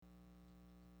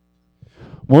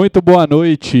Muito boa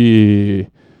noite.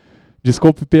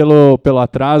 Desculpe pelo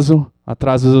atraso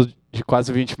de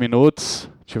quase 20 minutos.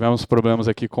 Tivemos problemas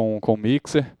aqui com o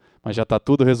mixer, mas já está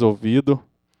tudo resolvido.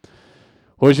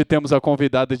 Hoje temos a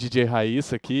convidada DJ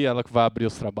Raíssa aqui, ela que vai abrir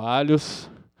os trabalhos.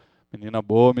 Menina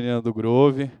boa, menina do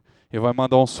Groove, e vai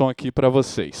mandar um som aqui para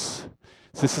vocês.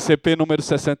 Cccp número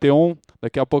 61,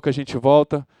 daqui a pouco a gente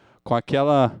volta com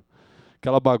aquela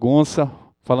bagunça,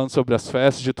 falando sobre as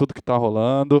festas, de tudo que está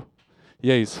rolando. E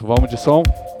é isso, vamos de som?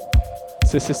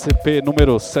 Cccp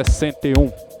número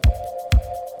 61.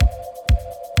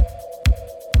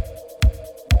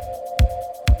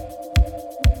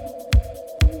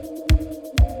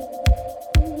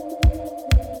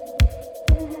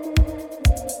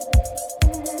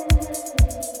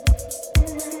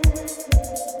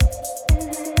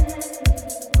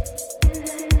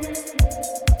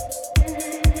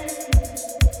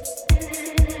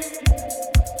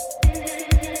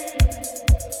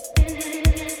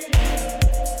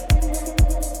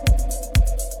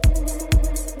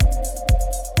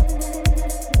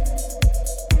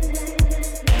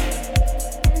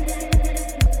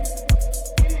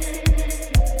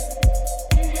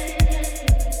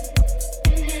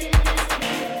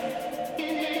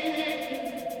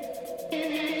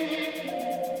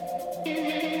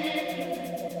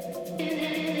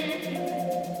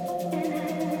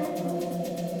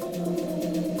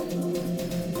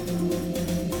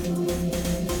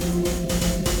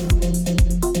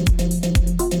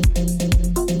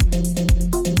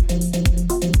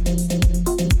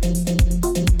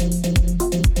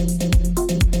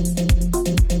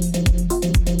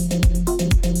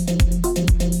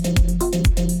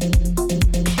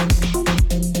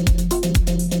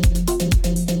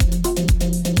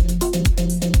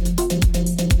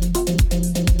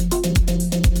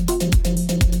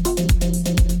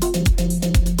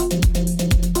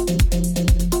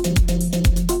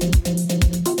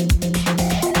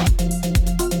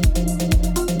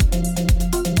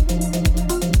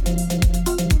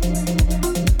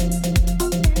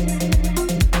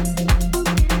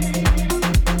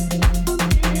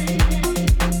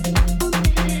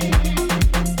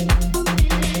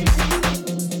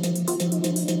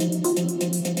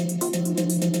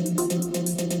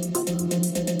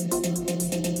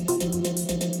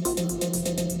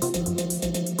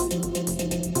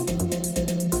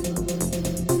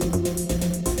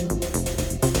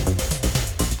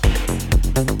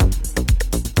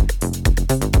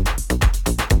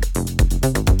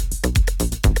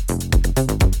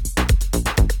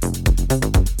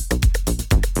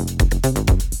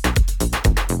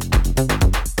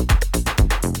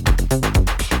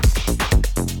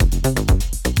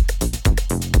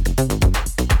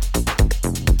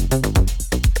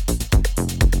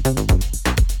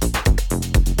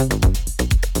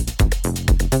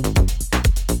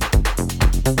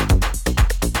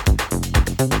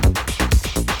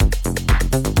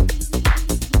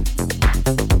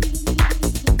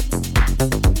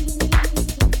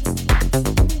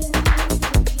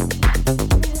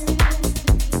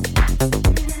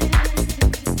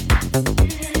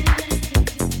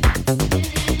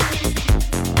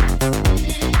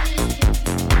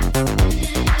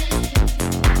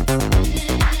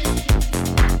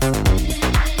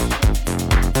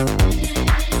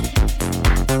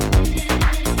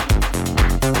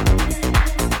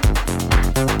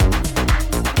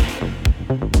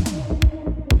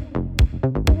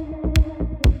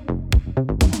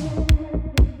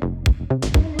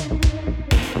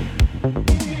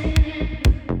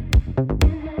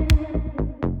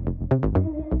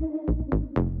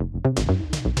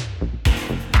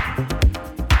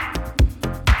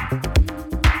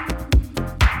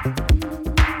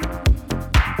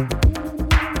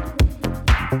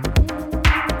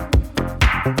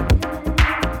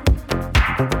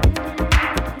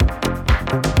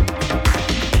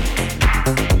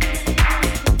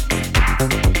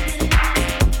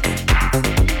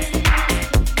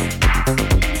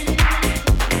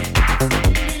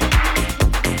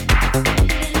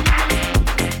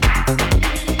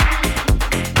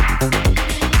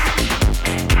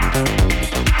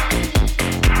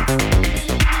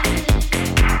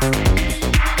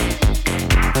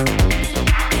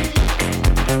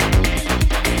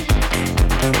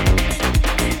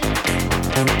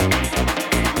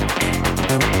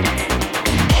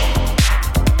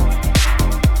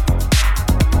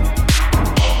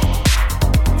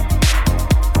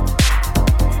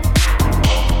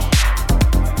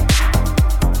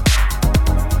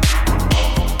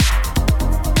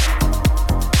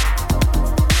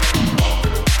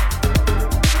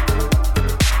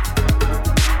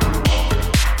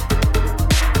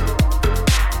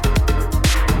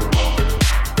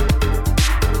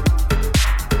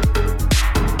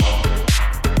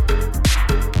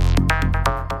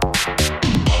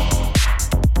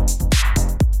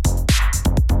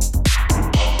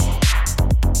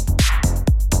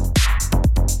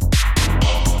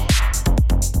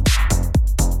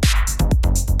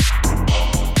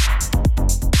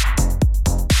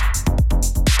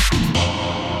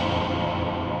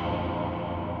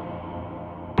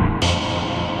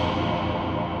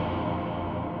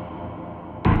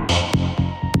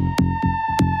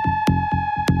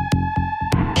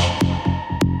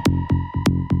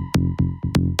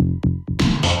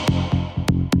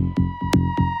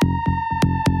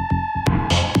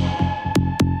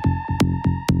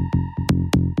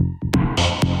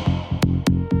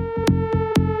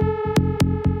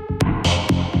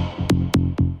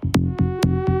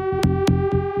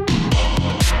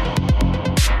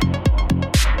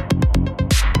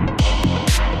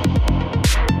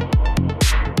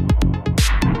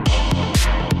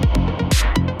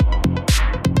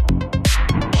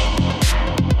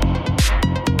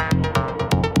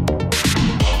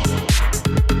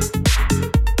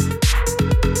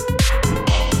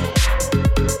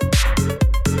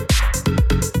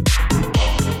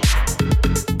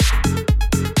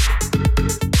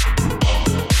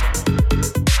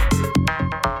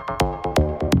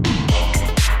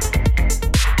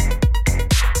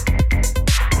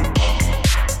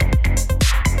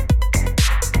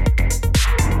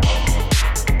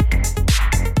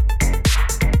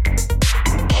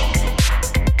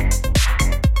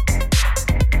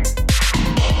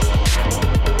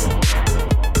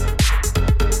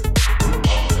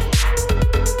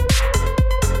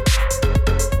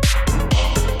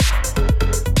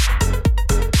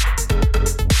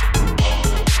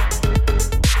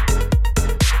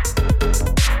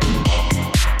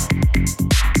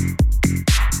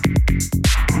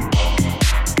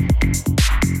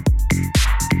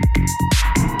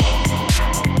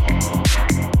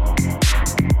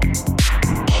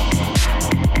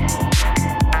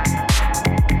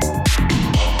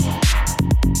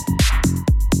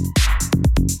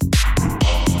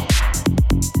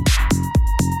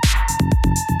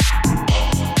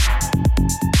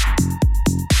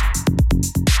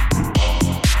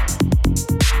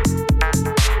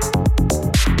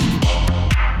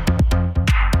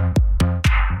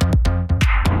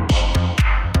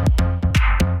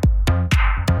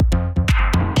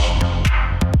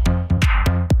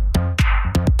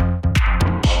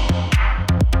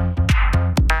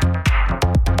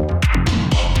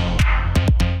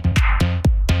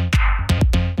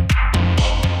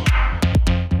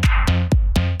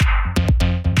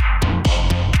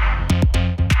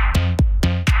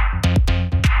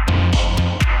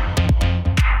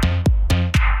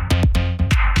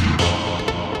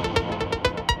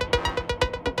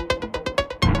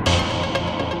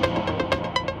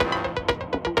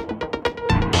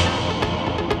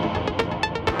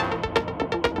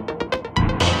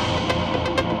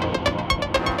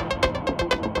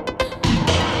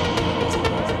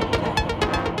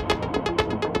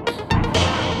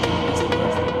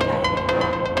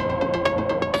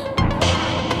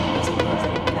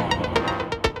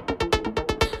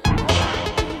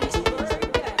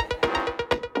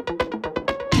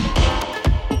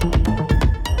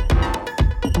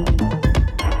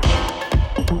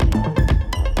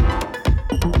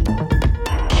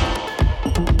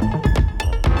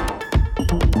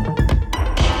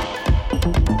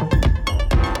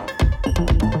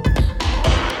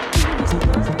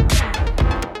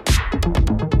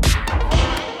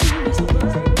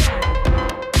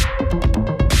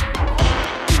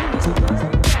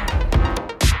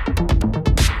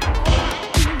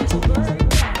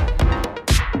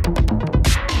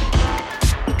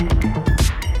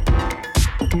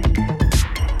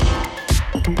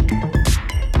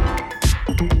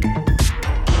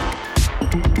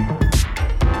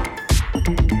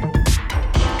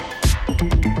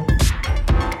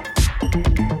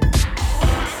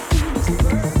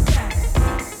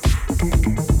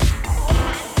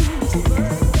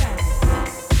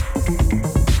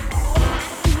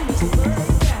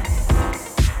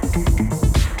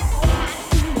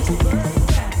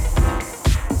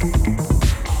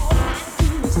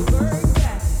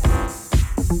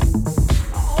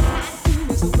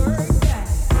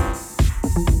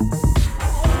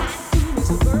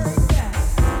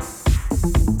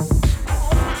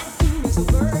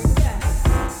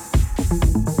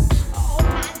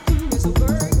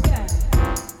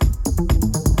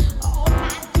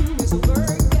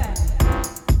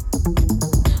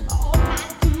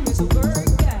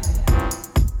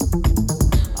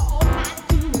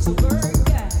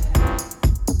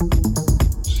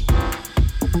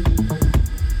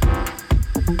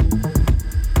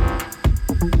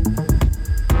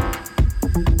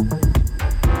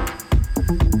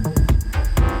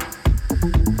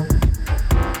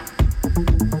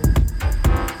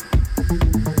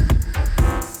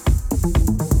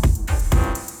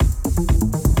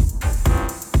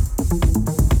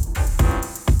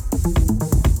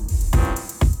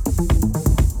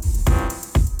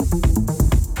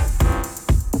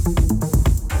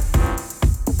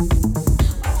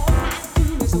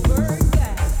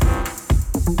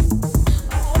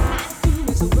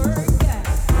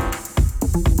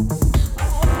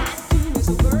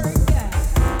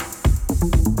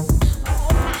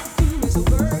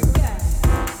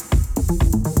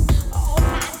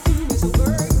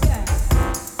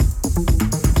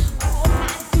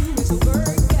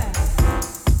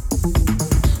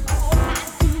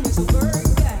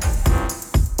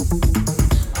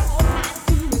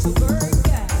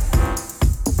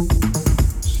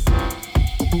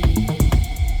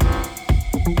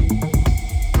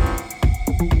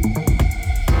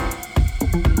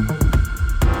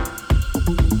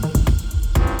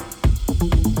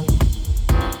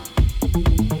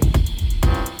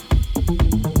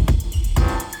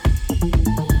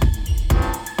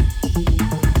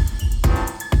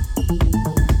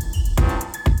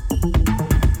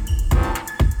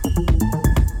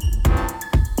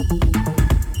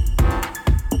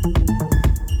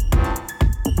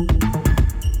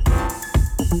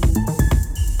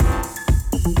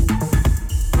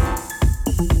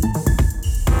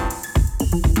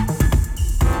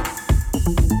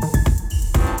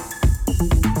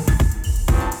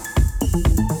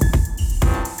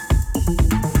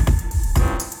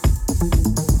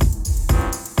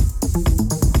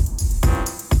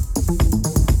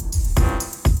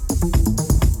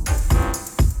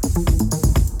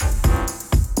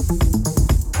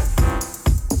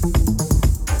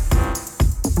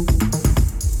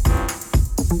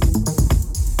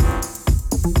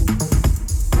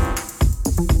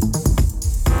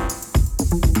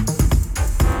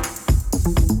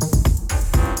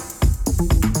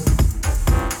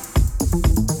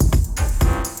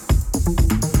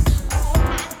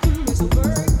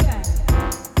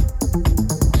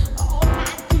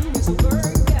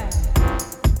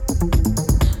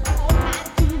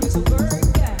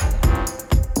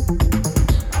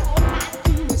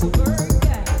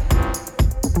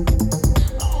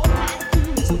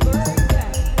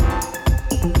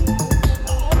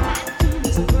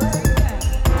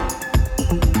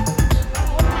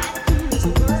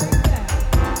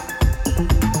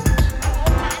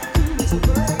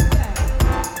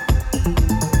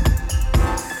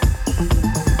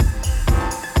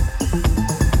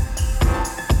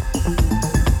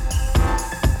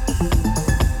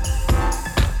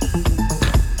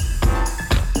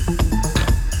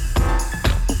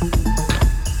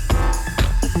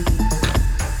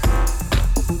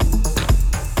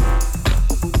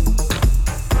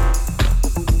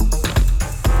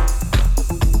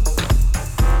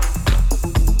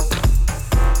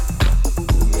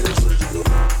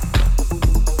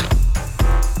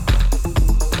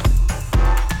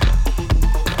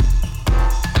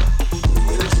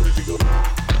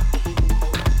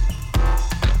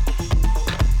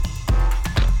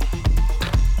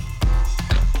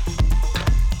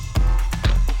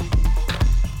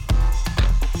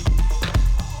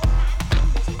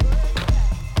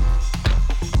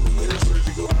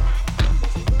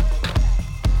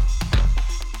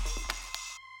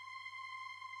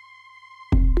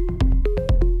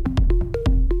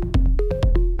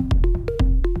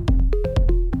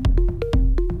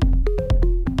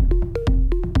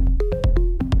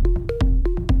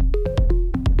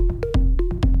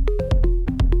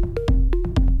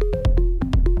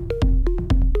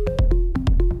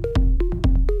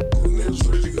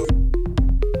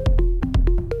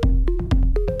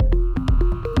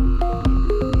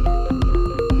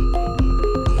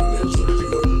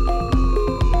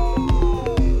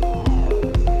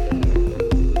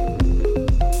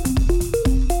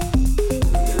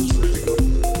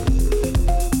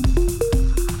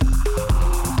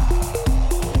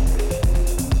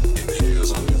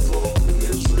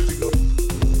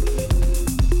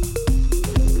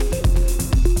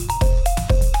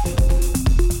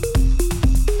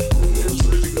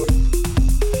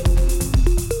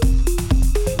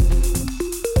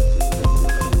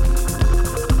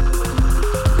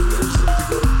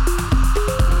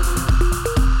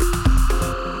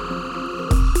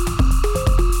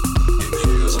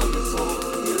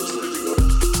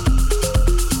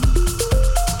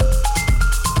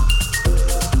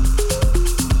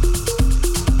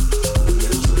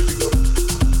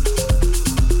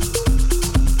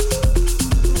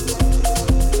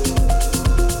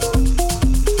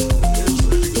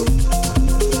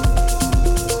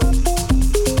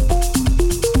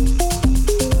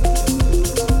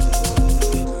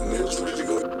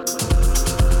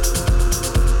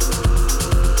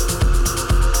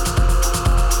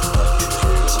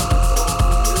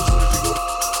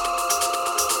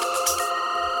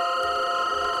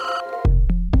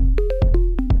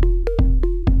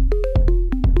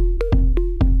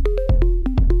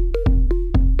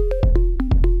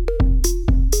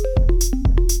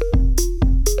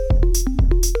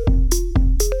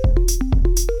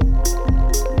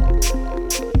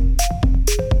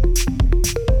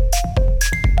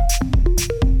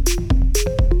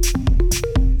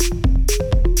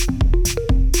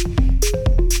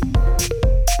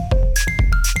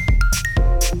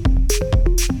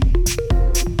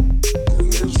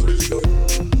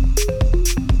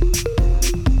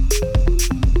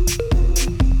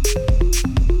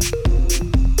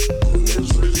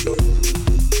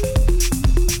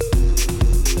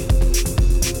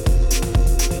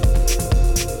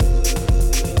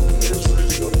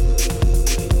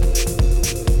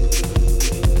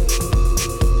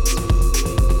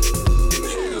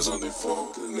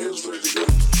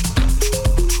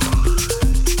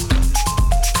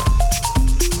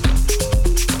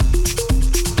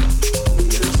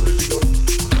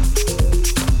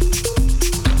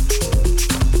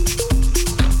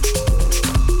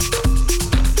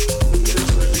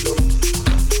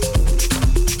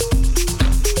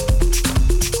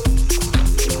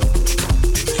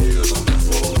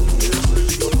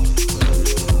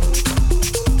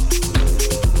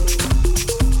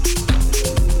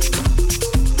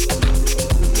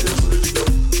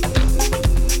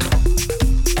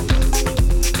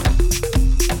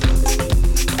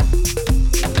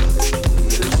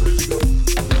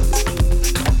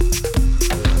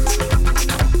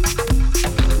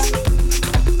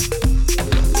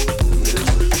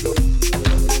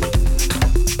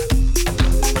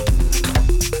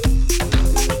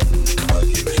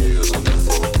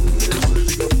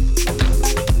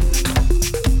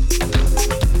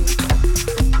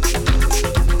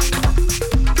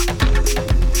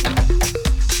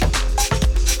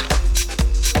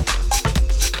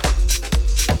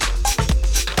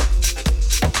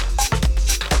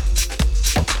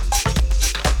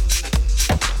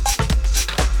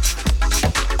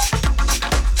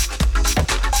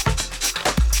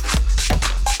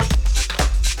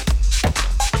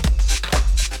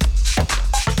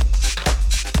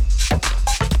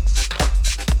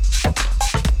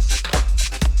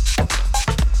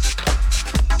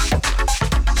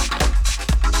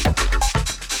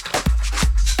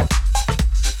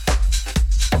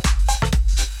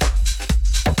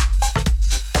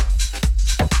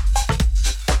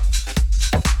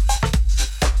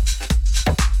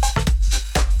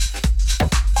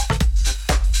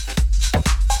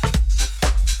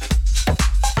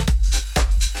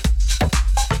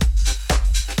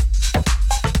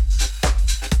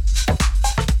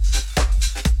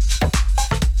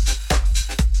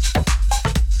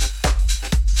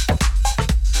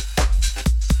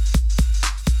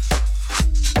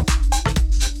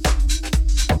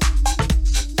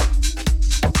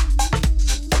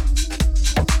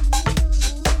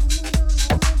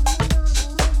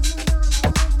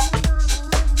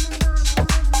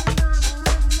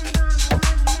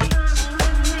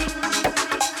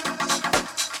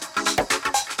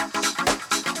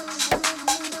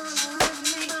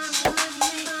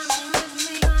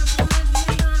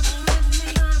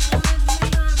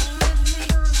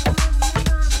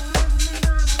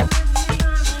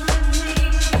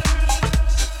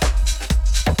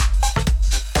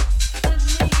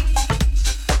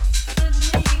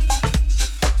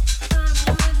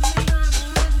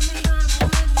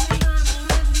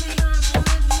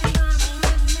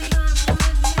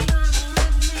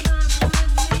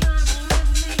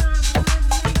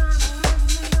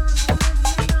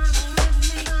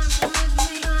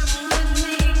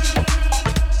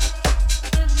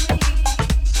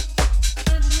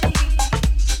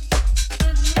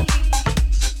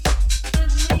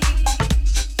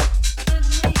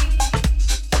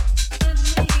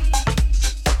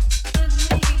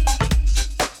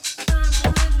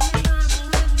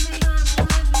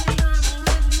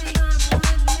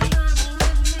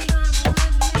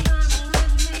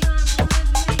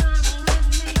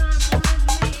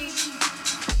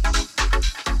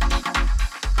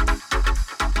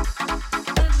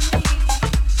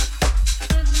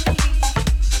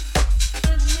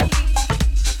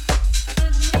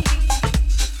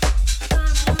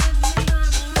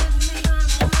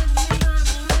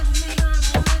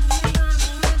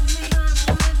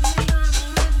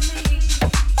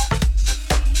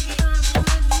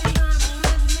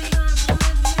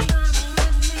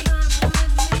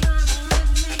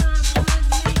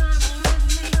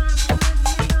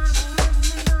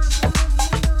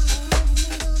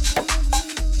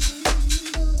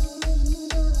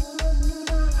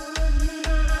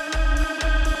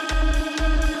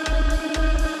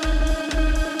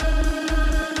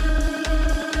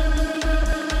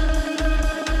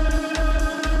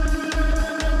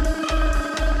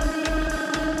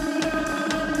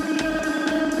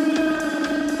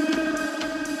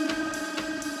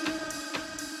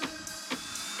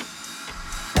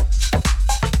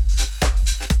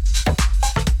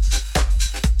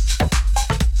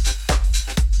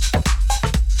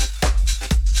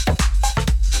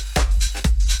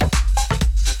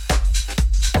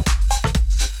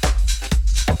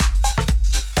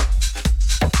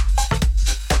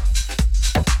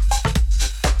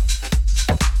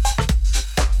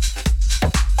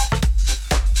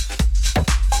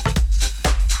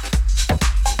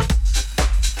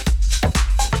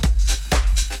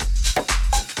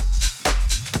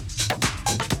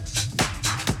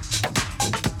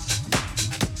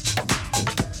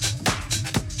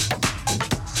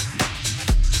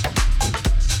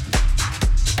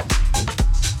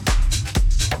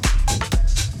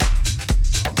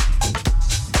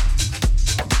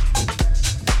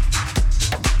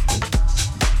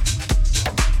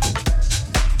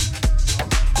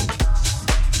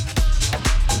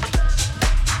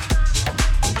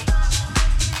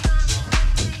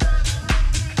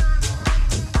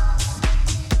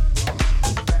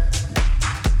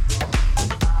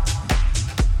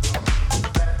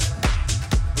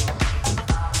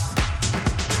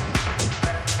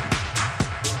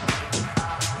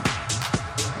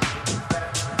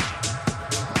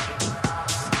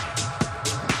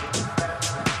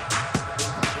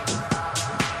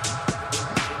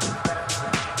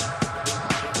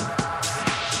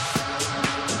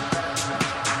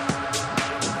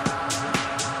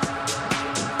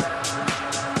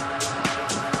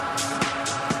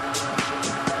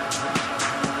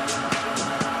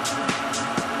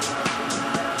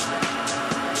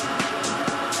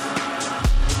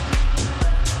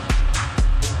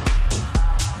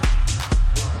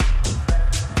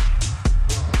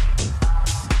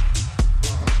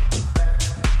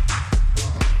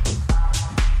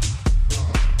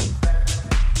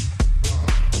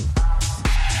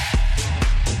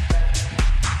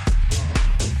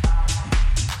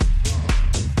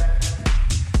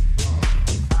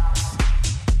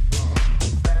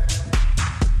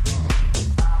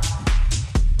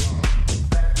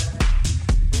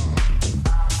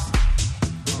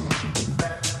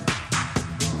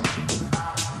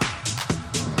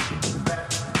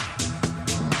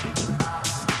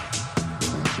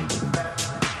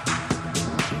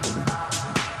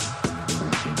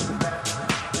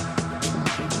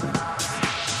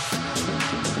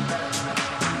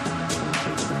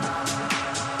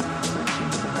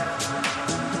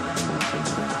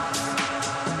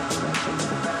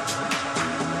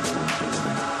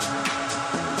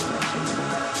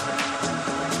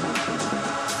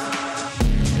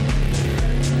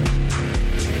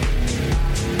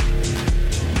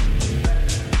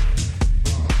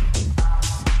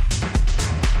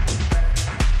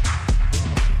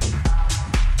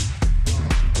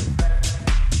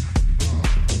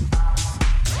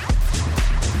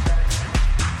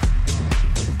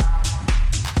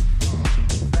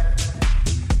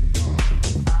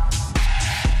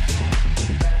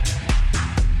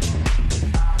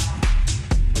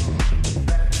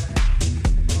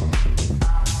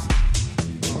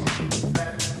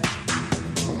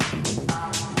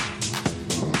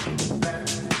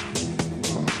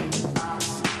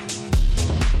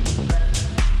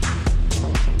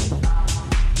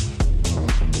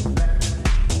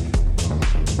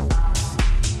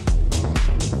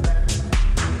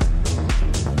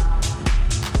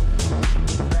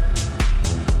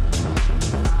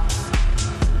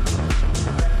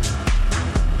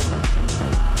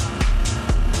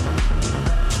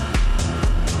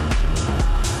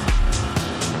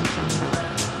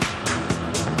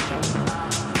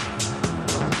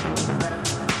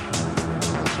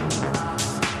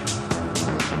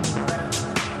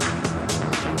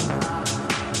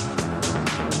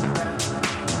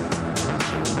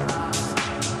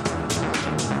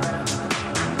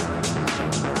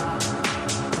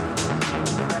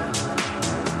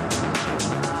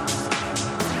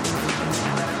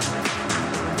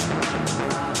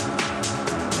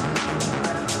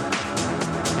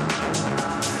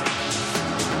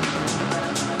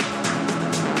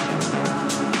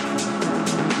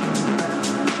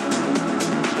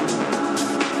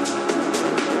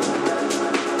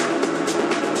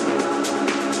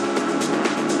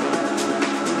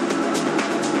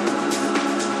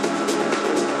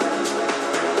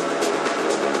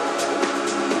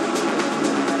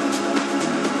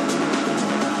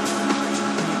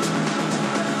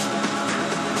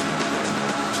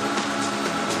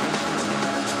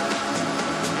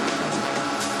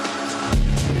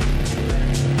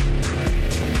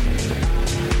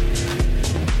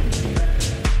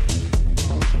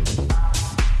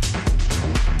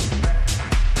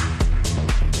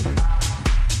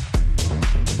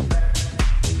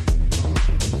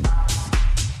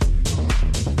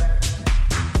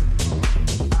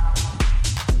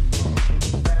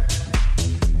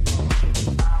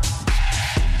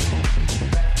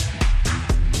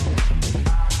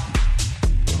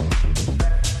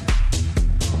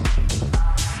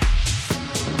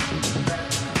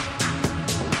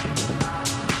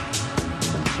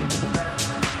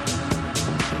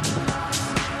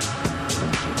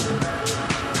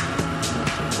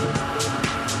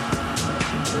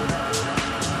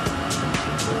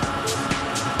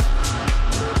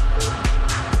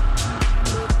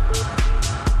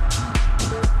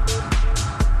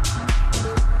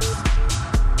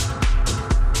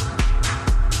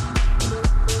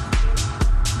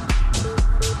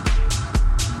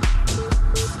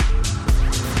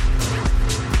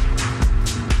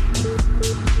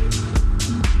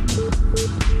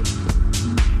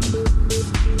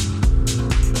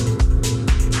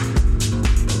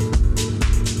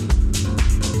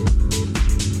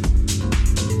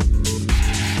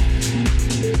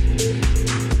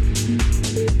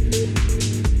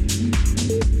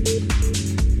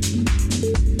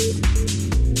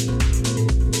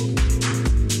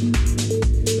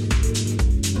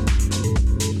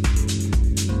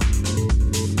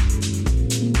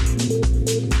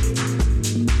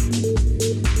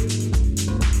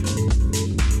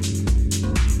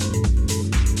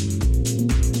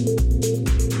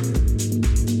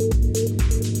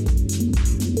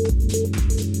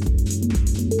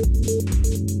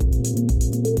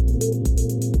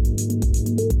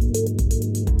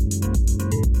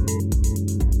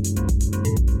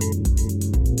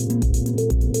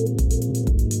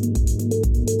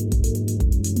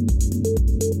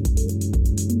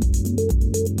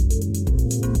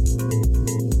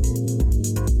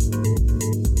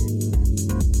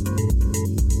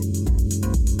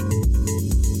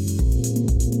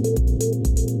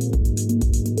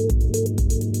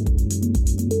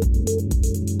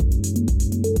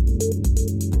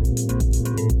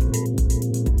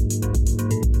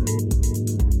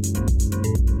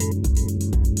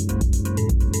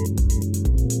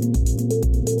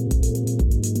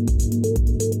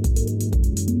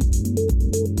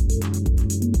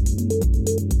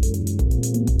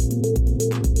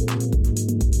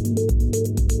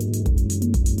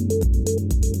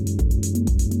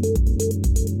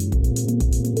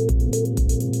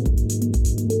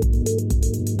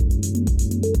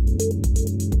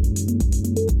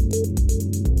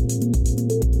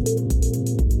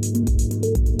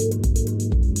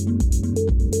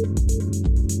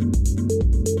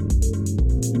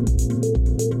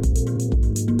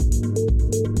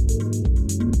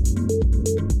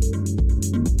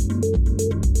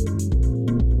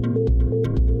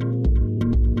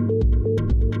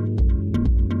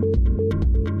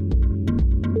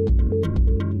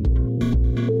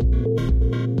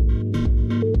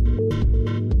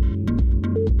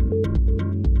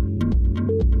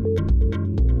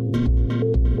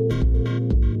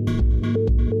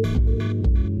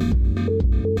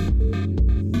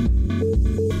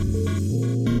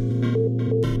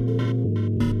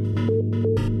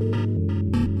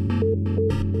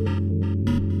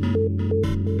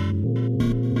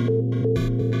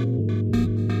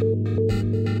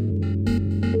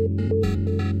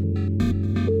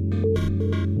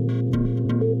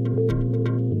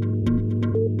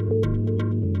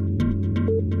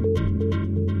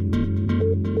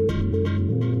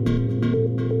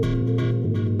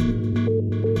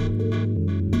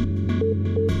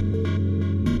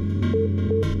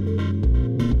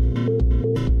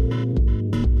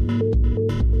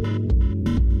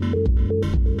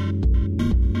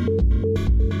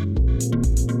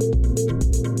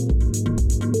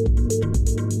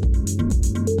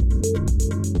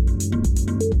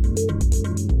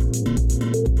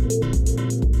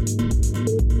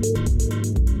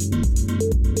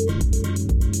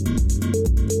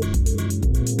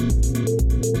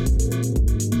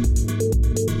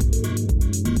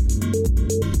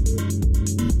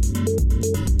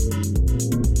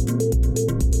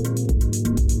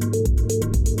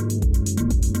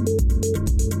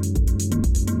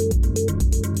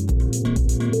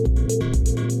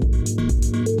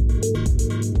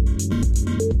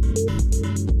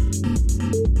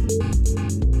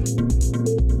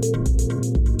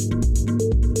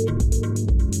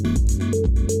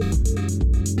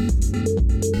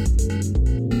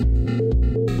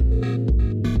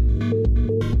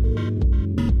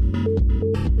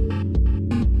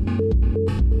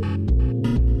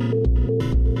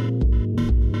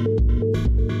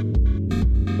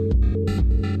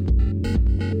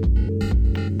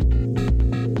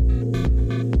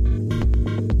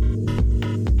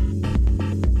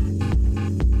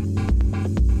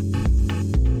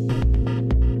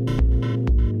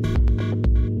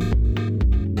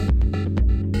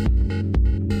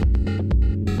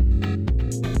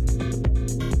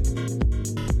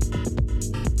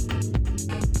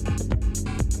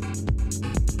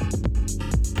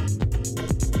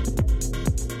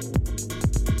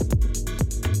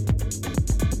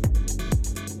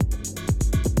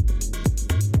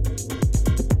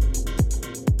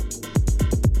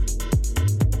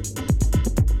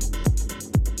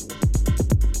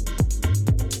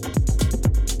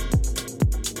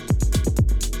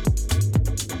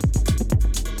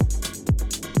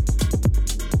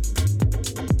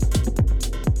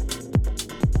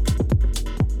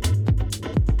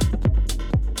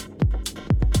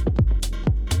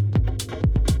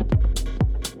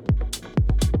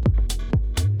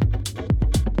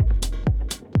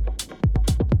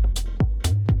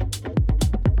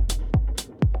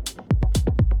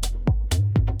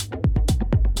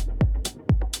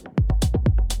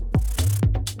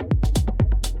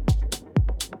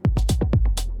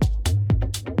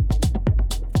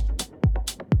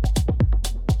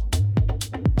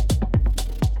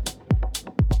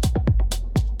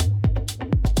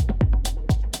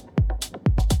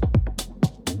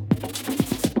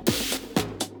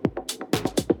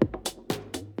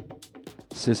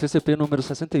 CCCP número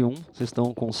 61, vocês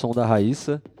estão com o som da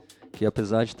Raíssa, que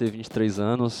apesar de ter 23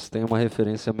 anos, tem uma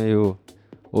referência meio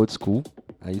old school,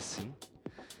 aí sim.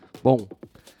 Bom,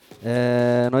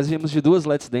 nós vimos de 2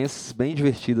 Let's Dances bem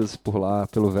divertidas por lá,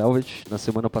 pelo Velvet. Na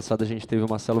semana passada a gente teve o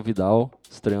Marcelo Vidal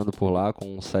estreando por lá com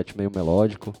um set meio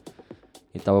melódico.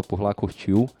 Quem estava por lá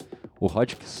curtiu. O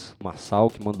Rodkins Marçal,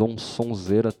 que mandou um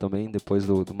sonzeira também depois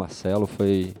do Marcelo,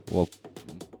 foi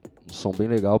um som bem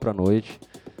legal pra noite.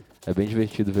 É bem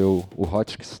divertido ver o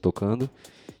Rodkins tocando.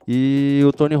 E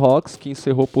o Tony Hawks, que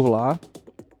encerrou por lá,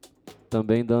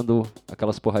 também dando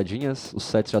aquelas porradinhas. Os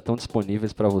sets já estão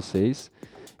disponíveis para vocês.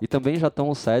 E também já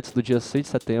estão os sets do dia 6 de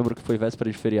setembro, que foi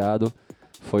véspera de feriado.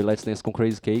 Foi Let's Dance com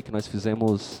Crazy Cake. Nós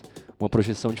fizemos uma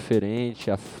projeção diferente.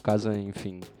 A casa,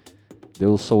 enfim,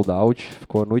 deu sold out.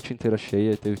 Ficou a noite inteira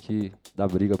cheia. Teve que dar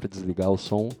briga para desligar o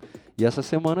som. E essa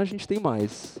semana a gente tem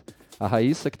mais. A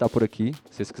Raíssa, que está por aqui.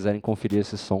 Se vocês quiserem conferir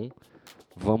esse som,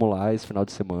 vamos lá esse final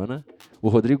de semana. O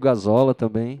Rodrigo Gazola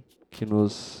também, que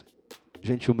nos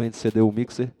gentilmente cedeu o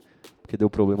mixer, porque deu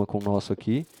problema com o nosso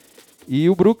aqui. E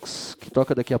o Brooks, que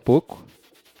toca daqui a pouco,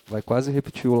 vai quase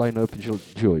repetir o line-up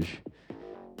de hoje.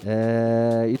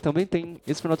 E também tem,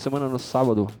 esse final de semana, no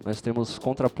sábado, nós temos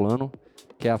Contraplano,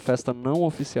 que é a festa não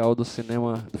oficial do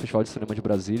Festival de Cinema de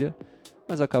Brasília,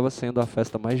 mas acaba sendo a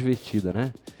festa mais divertida,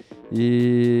 né?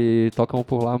 E tocam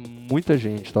por lá muita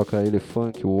gente, toca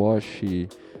Elefunk, o Wash,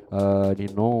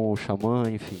 Ninon, o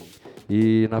Xamã, enfim.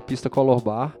 E na pista Color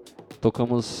Bar,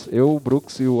 tocamos eu, o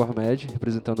Brooks e o Ahmed,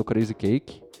 representando o Crazy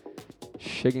Cake.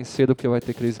 Cheguem cedo porque vai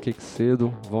ter Crazy Cake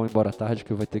cedo, vão embora tarde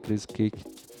porque vai ter Crazy Cake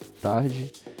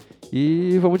tarde.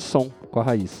 E vamos de som com a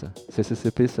Raíssa,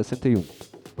 CCCP 61.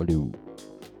 Valeu!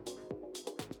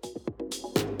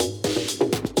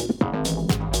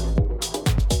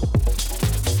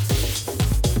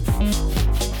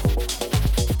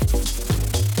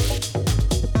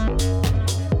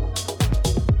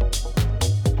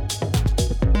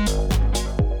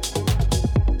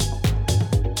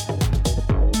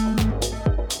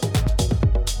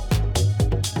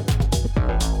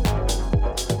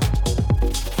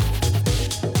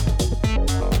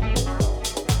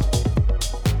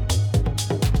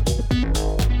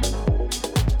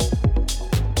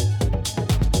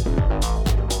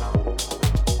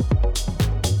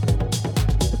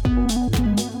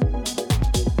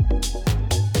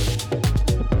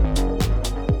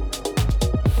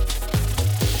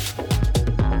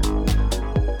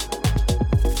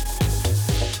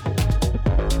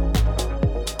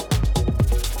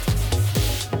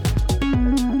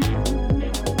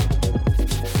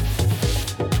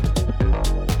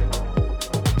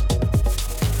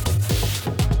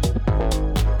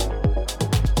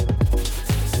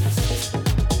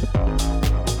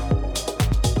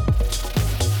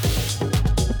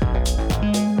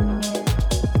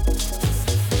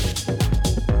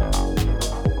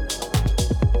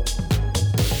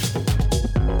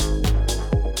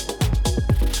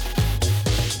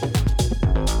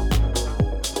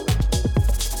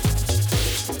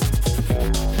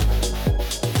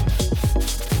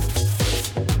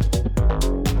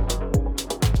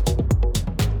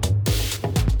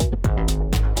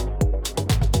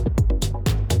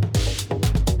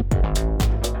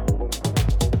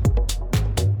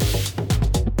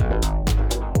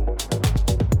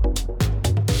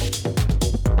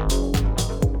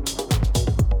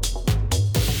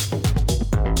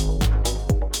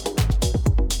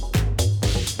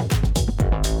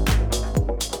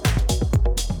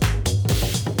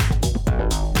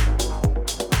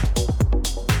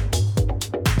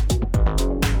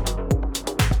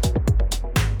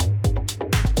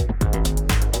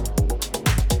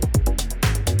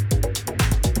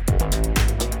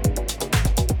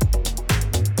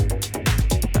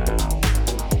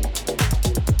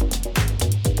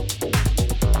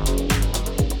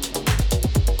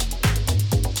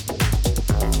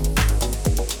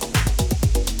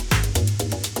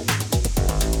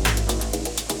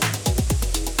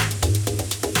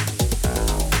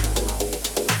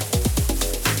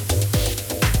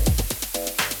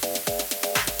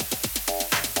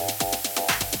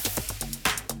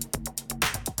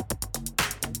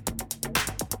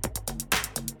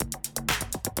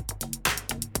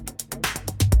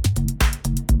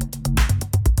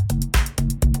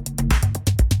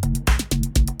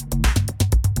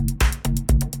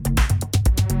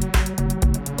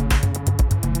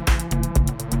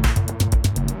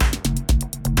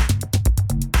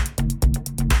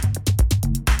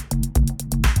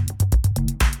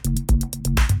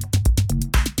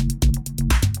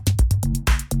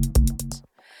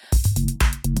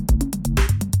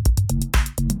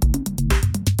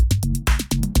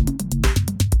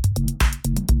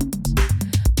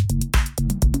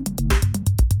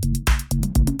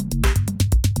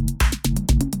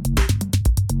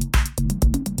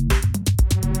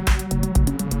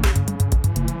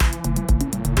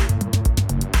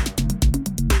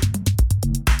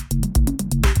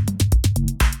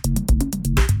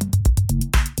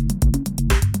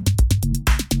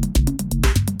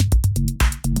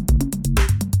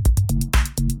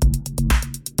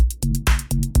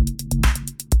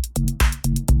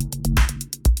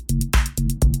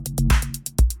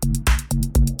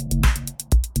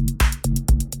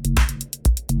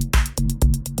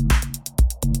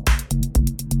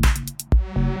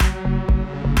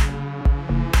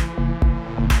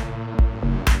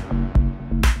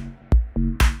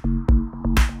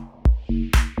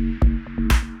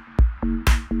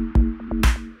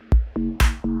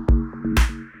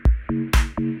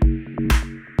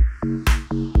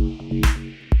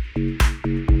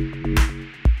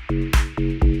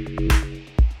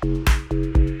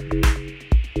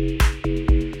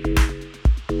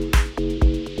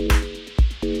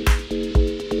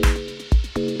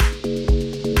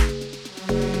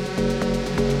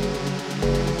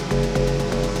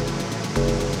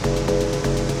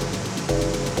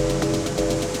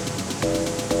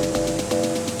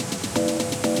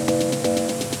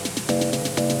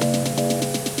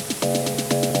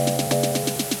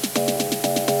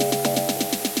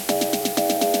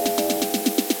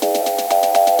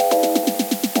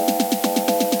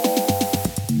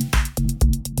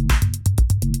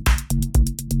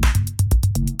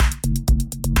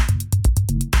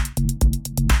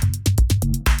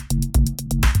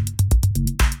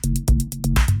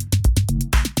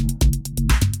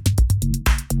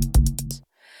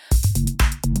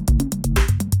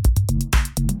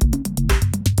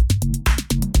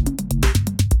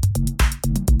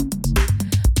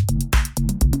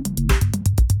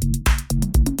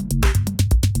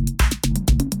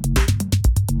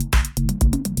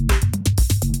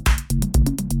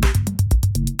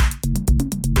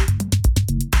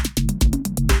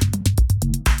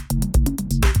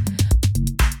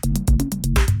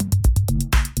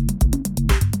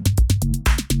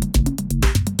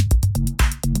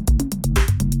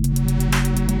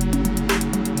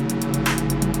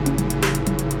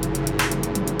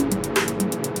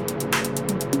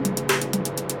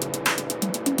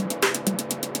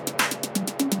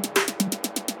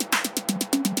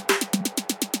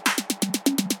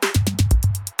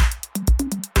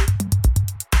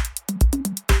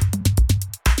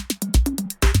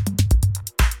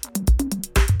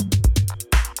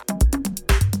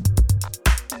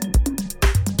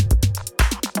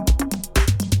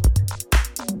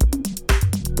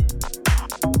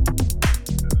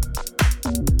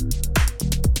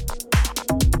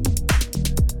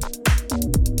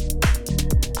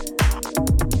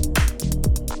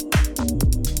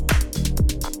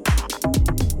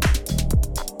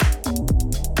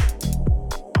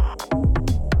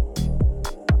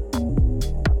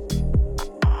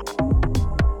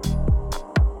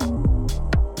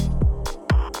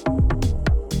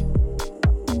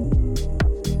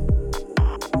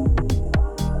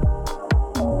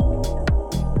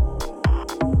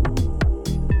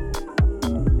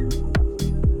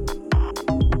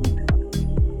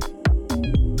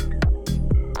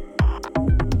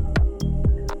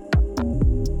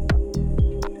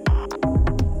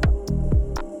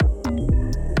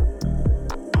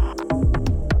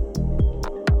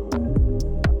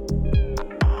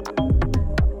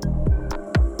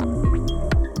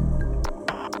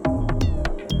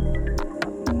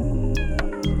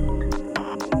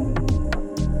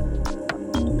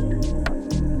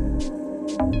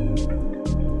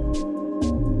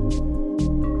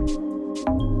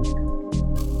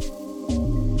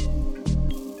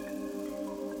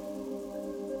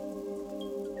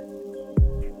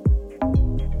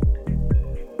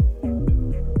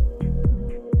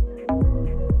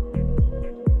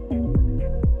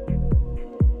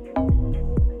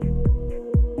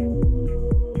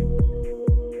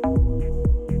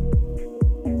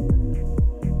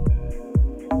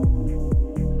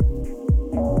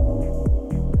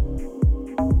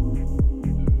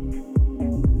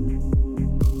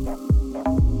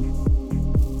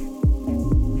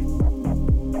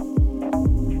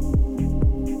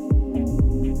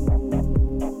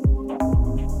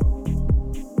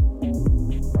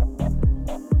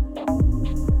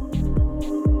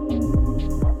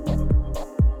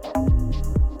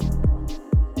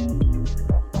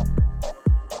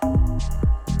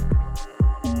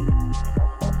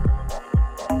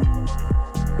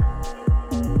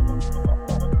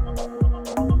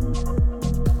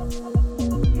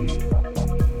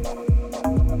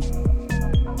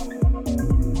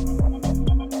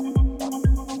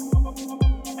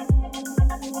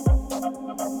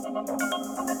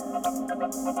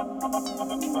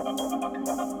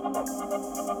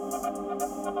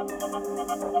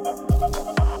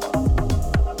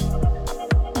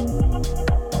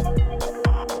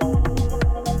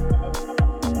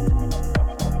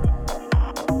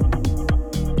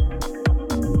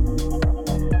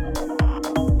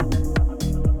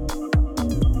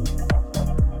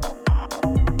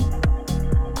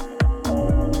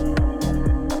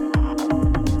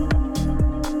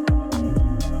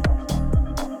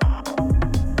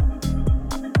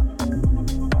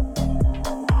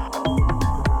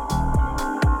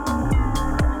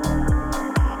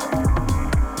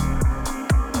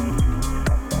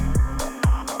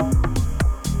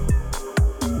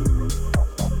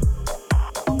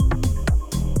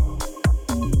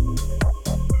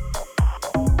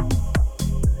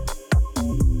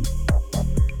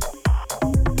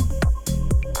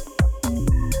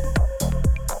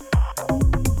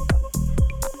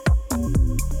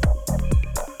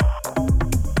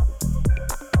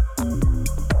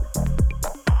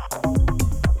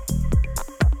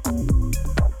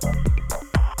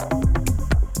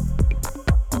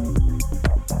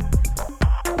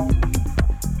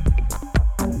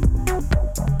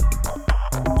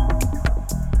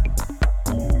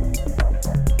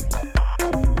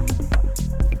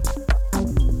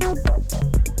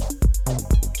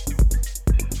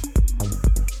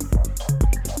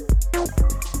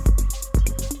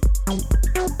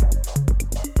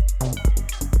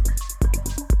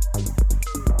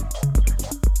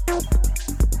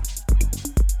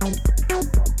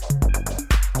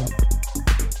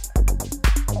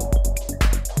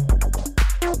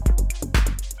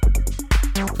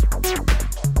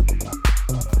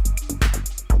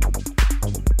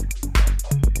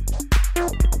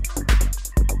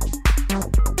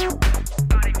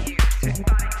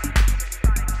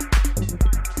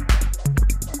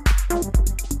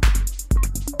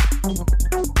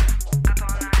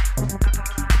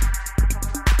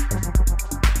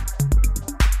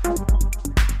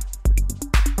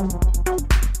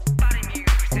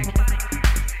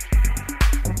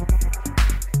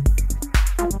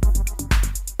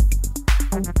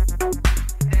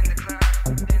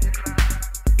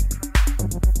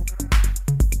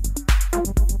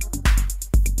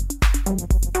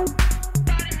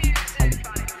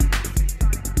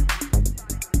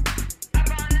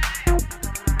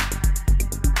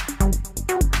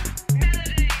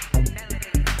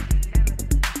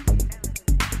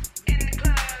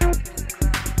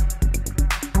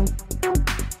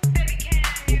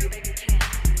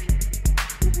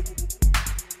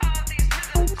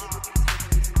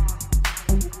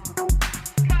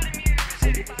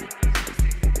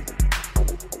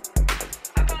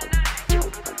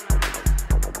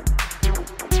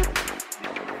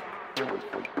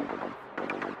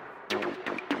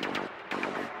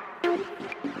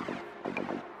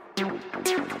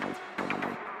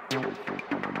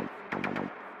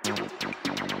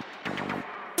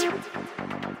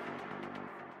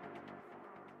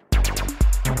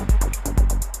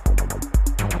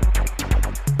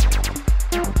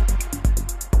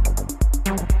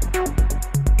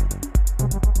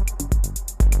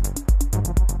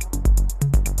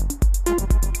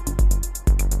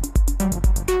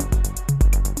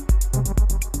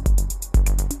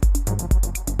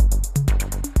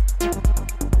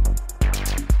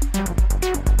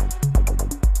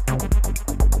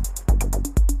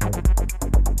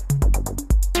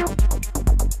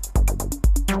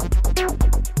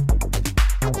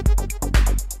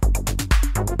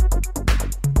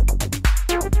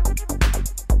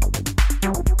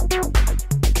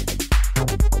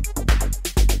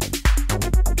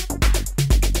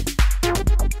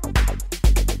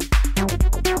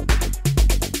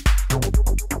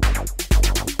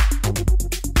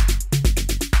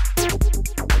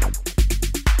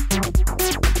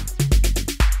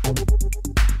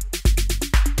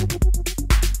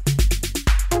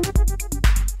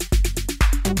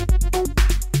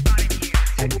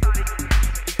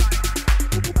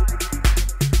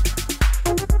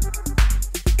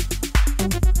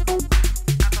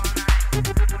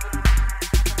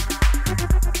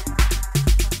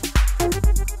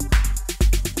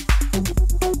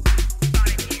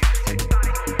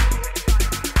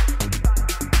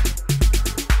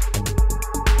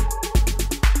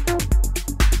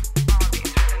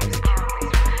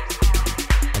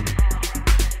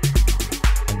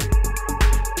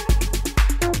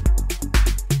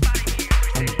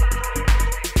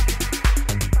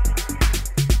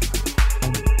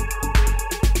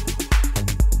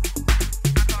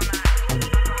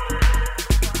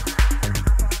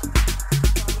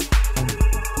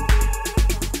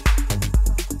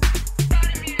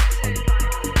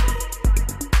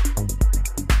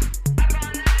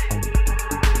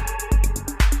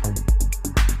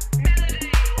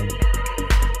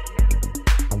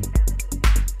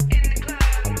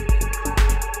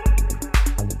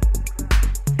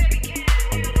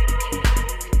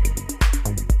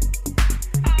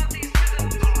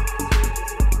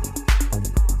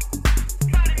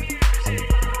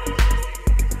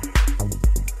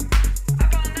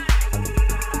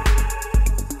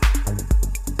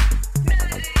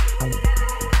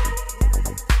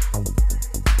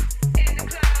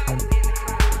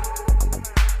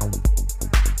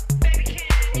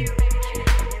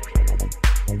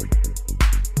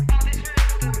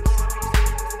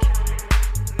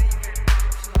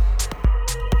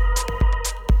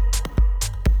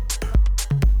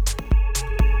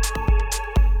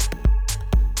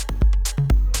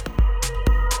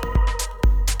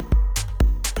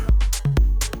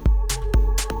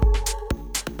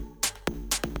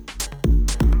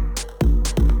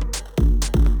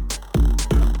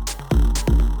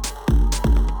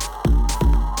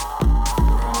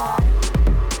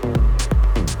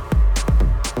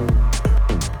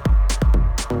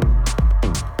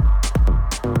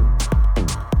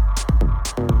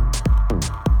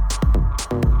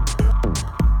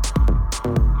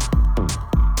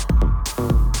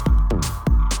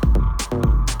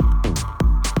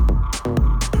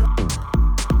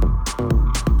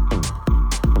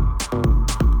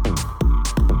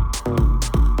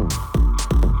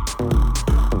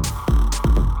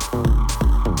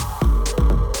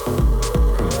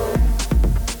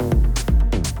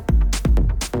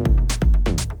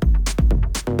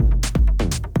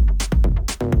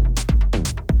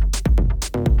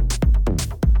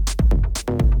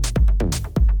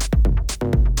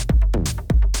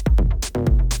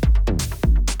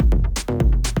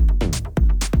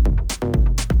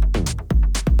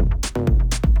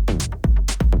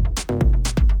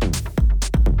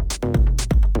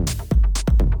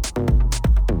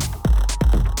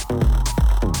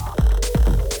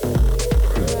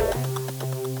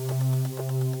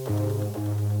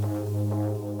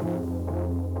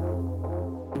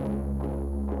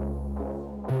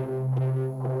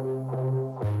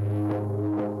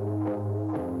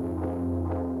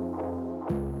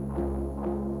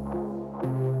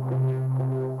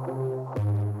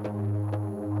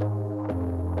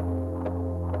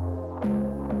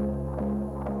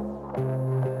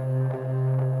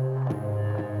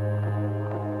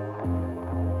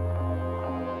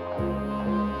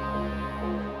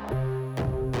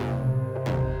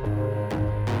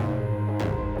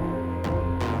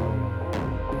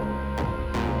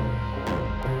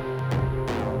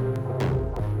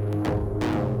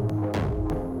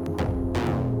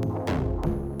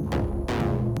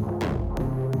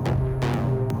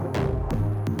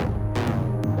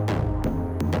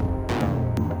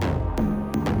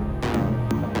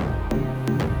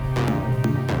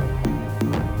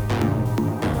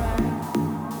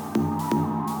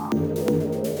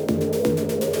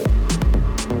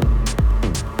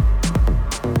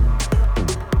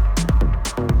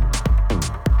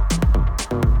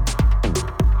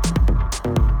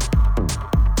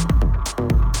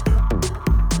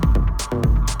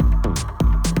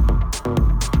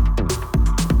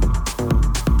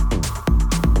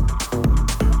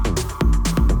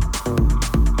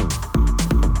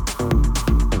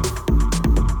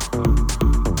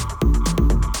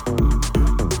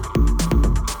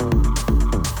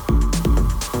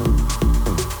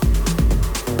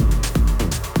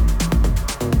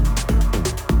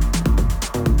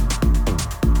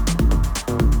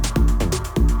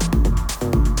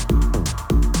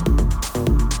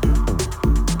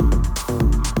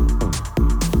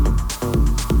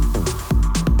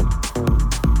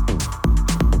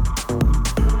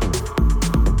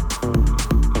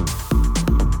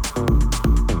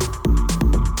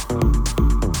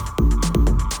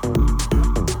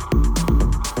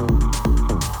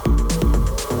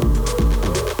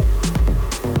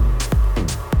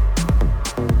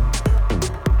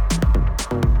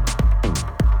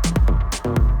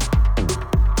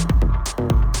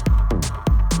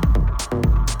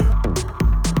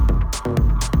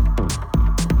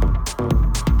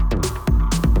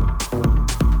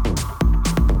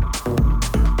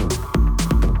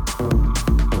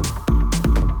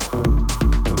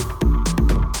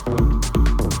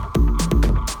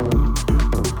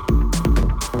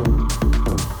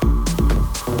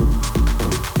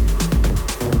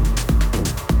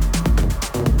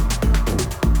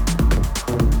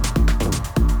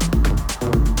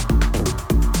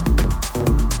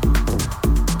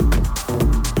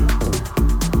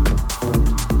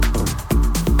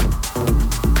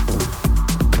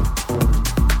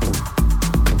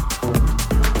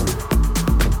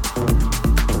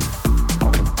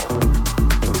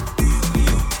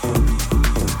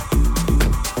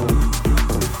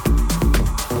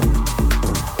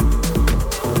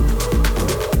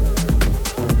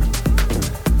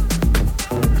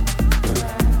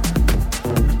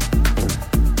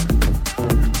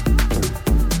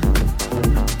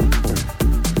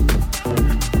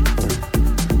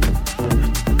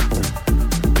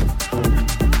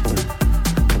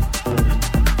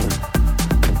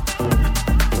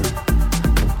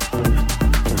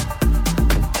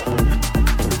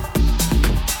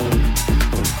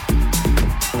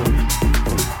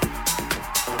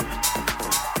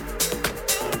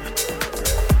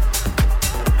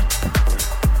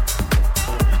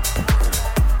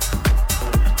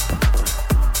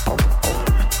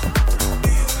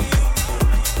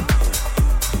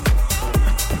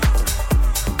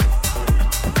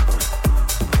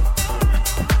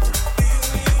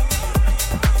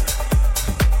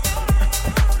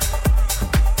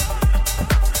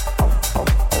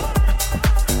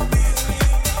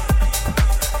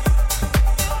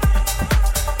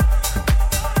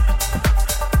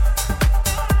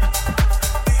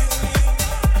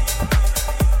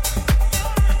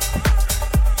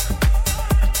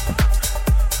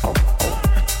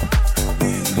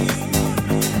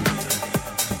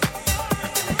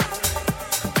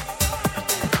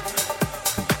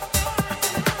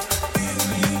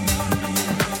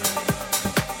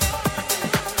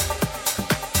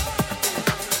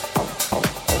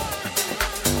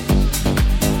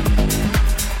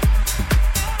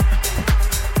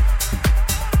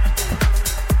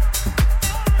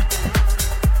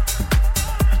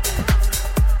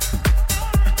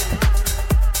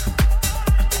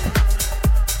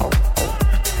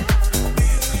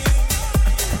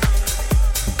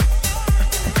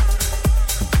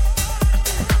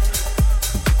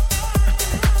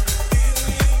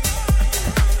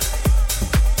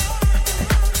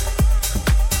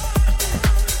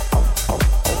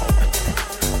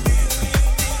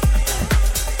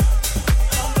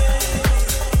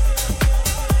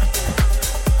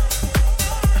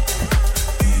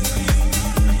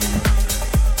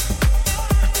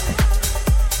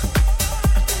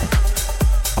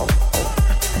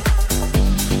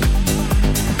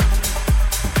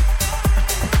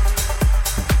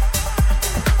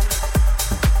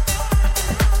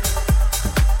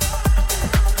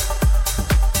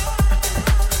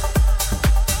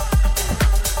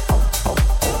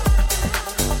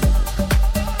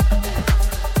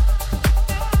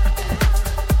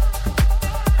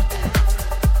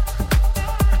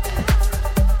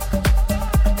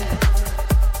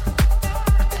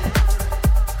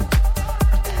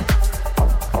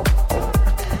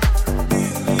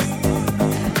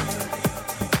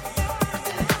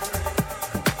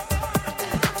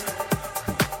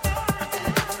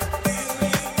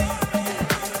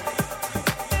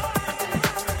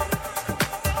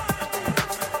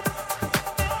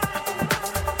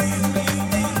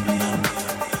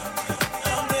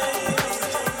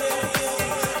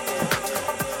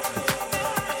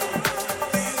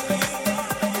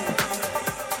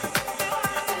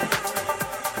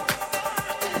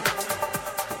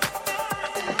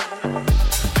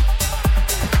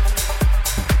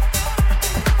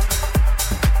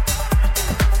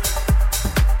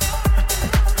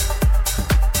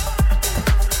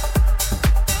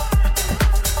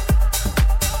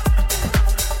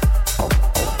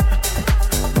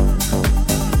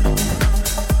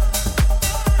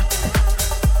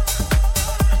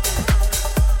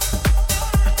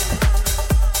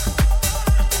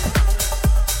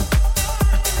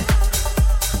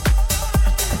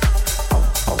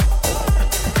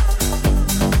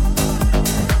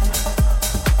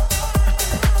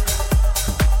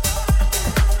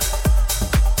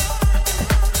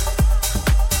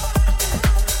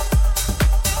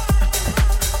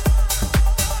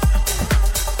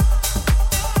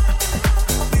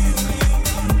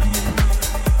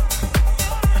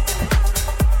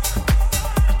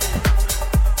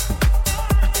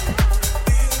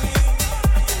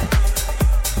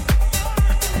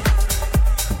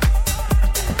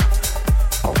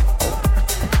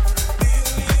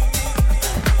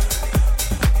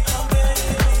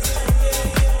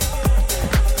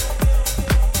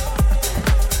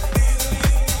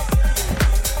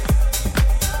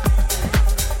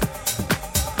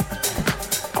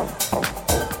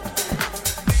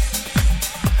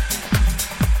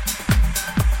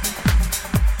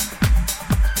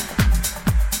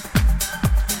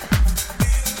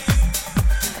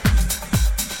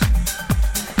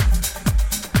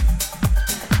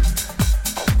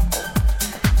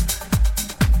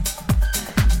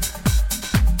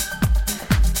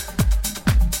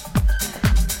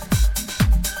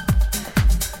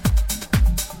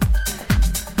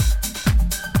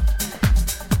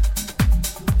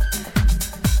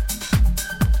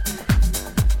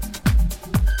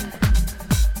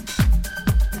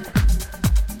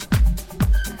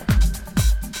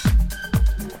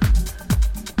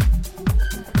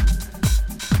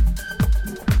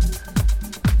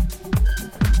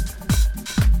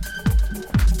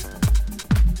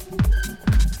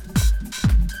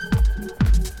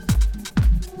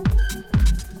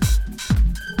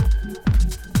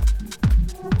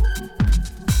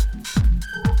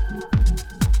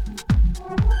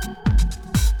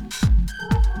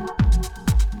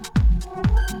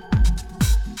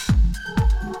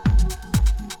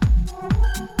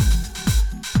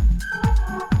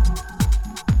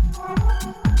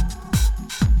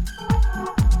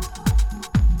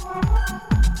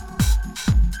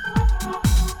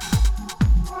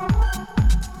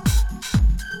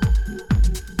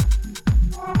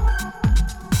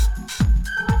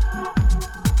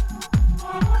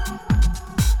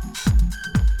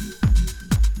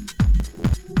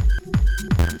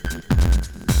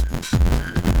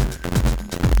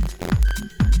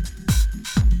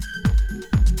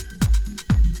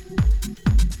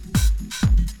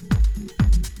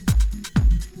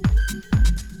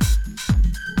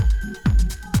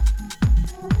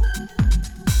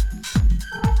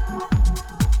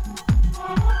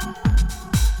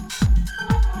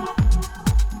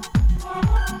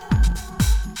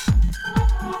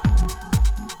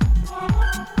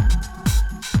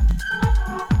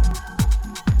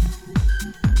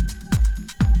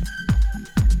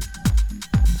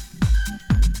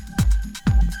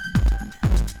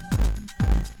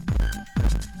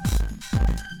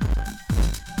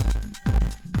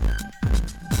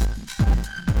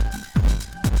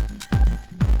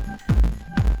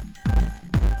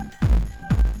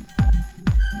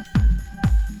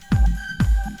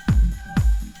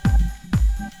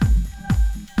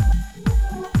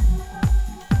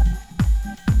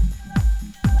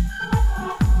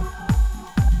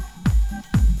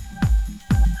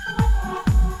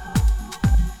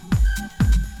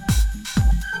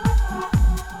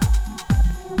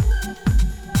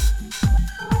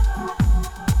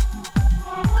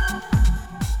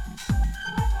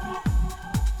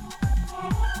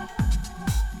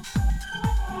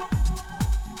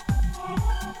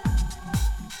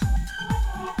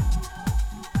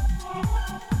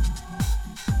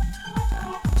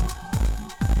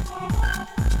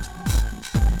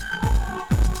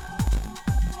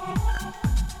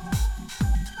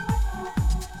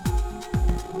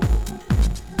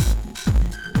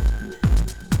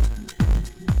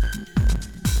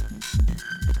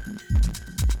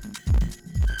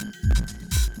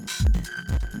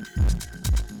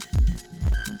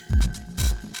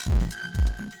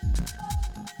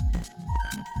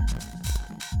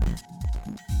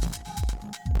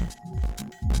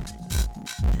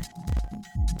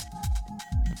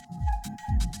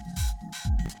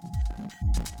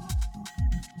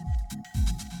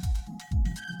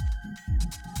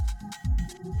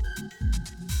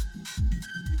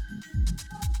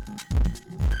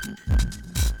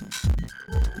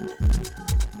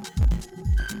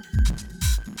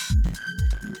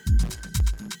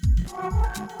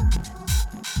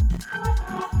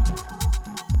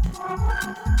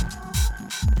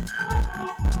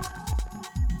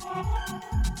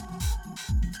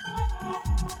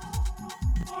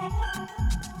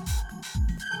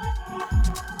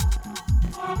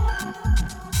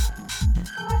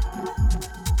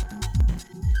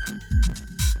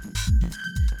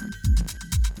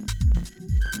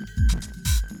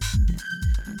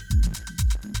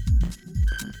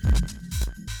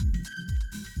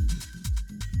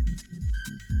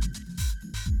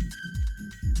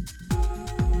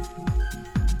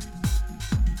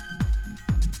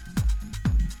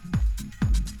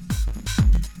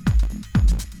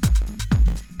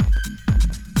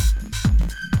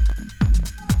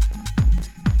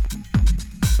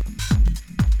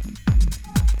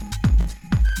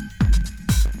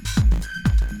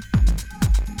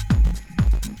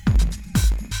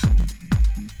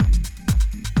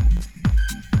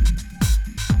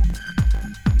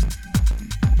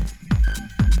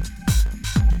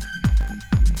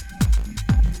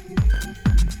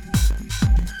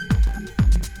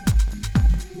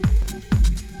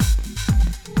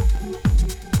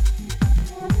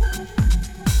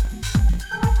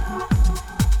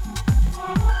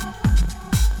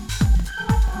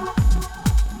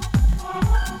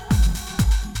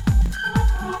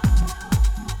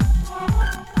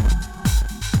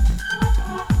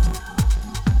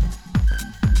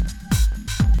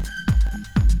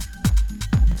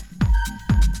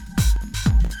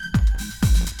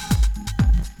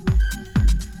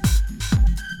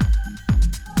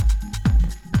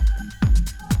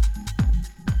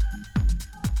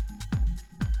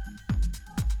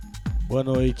 Boa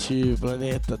noite,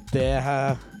 planeta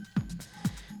Terra.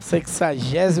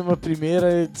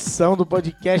 61ª edição do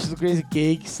podcast do Crazy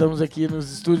Cake. Estamos aqui nos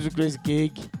estúdios do Crazy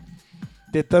Cake,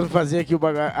 tentando fazer aqui o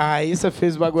bagulho. A Raíssa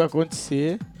fez o bagulho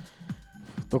acontecer.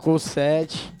 Tocou o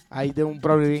set, aí deu um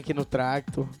probleminha aqui no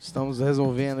tracto. Estamos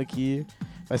resolvendo aqui.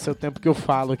 Vai ser o tempo que eu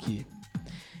falo aqui.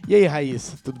 E aí,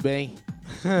 Raíssa, tudo bem?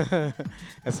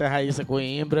 Essa é a Raíssa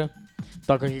Coimbra.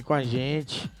 Toca aqui com a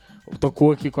gente.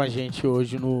 Tocou aqui com a gente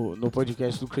hoje no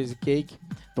podcast do Crazy Cake.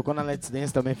 Tocou na Let's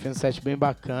Dance também, fez um set bem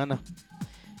bacana.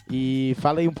 E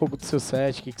fala aí um pouco do seu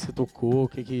set, o que você tocou,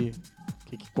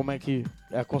 como é que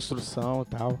é a construção e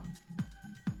tal.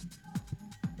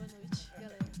 Boa noite,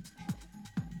 galera.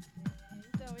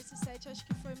 Então, esse set eu acho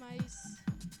que foi mais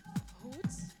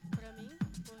roots pra mim,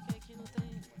 porque aqui não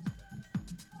tem...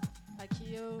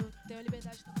 Aqui eu tenho a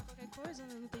liberdade de tocar qualquer coisa,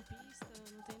 né? Não tem pista,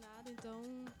 não tem nada, então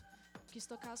quis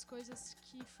tocar as coisas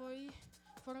que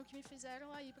foram que me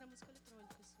fizeram aí pra música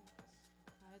eletrônica, assim.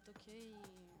 Aí eu toquei...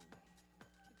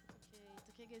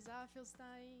 Toquei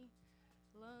Gesaffelstein,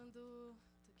 Lando,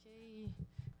 toquei...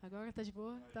 Agora tá de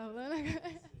boa? Tá rolando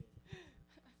agora?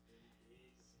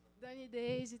 Danny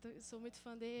Daisy, sou muito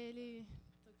fã dele.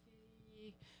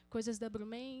 Toquei coisas da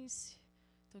Brumance.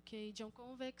 Toquei John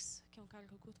Convex, que é um cara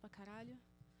que eu curto pra caralho.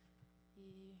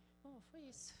 E, bom, foi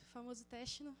isso. Famoso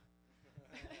techno.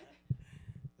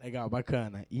 Legal,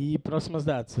 bacana. E próximas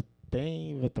datas? Você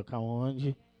tem? Vai tocar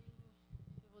onde?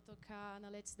 Eu vou tocar na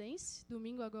Let's Dance,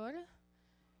 domingo agora.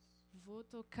 Vou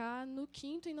tocar no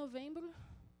 5º em novembro.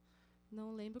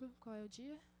 Não lembro qual é o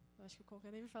dia. Eu acho que o Conca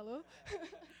nem me falou.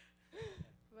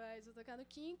 Mas vou tocar no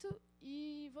 5º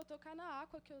e vou tocar na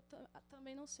Aqua, que eu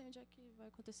também não sei onde é que vai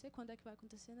acontecer, quando é que vai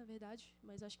acontecer, na verdade.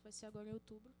 Mas acho que vai ser agora em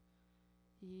outubro.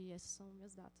 E essas são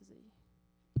minhas datas aí.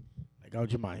 Legal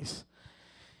demais.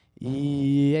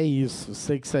 E é isso.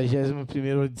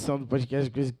 61ª edição do podcast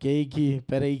do Crazy Cake.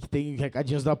 Pera aí que tem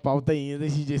recadinhos da pauta ainda.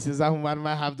 DJ, vocês arrumaram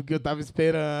mais rápido do que eu tava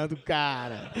esperando,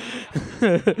 cara.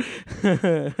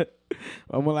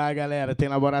 Vamos lá, galera. Tem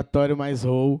Laboratório Mais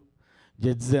Roll,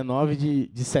 dia 19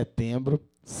 de setembro,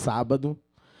 sábado.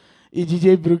 E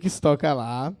DJ Brooks toca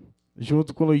lá,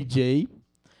 junto com o Luigi J,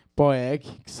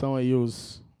 Poek, que são aí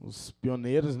os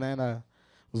pioneiros, né?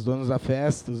 Os donos da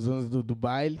festa, os donos do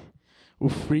baile. O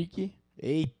Freak,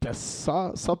 eita,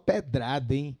 só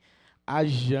pedrada, hein? A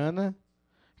Jana,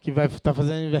 que vai estar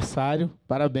fazendo aniversário,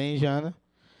 parabéns, Jana.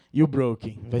 E o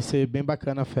Broken, vai ser bem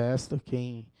bacana a festa,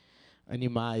 quem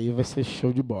animar aí vai ser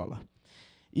show de bola.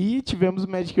 E tivemos o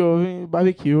Magic Oven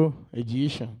Barbecue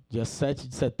Edition, dia 7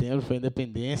 de setembro, foi a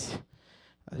Independência.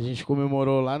 A gente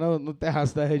comemorou lá no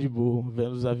terraço da Red Bull,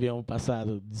 vendo os aviões passar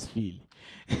o desfile.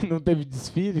 Não teve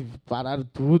desfile, pararam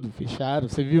tudo, fecharam,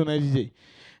 você viu, né, DJ?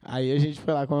 Aí a gente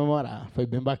foi lá comemorar, foi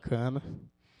bem bacana.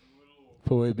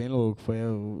 Foi bem louco, foi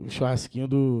o churrasquinho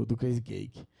do Crazy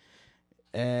Cake.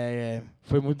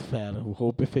 Foi muito fera, o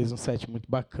Hopper fez um set muito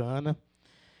bacana.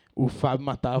 O Fábio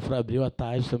Matafra abriu a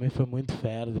tarde, também foi muito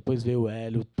fera. Depois veio o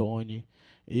Hélio, o Tony,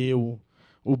 eu,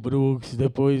 o Brooks.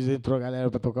 Depois entrou a galera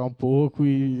para tocar um pouco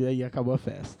e aí acabou a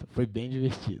festa. Foi bem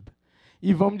divertido.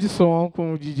 E vamos de som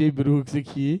com o DJ Brooks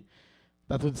aqui.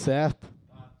 Tá tudo certo?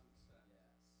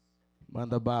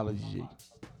 Manda bala, DJ.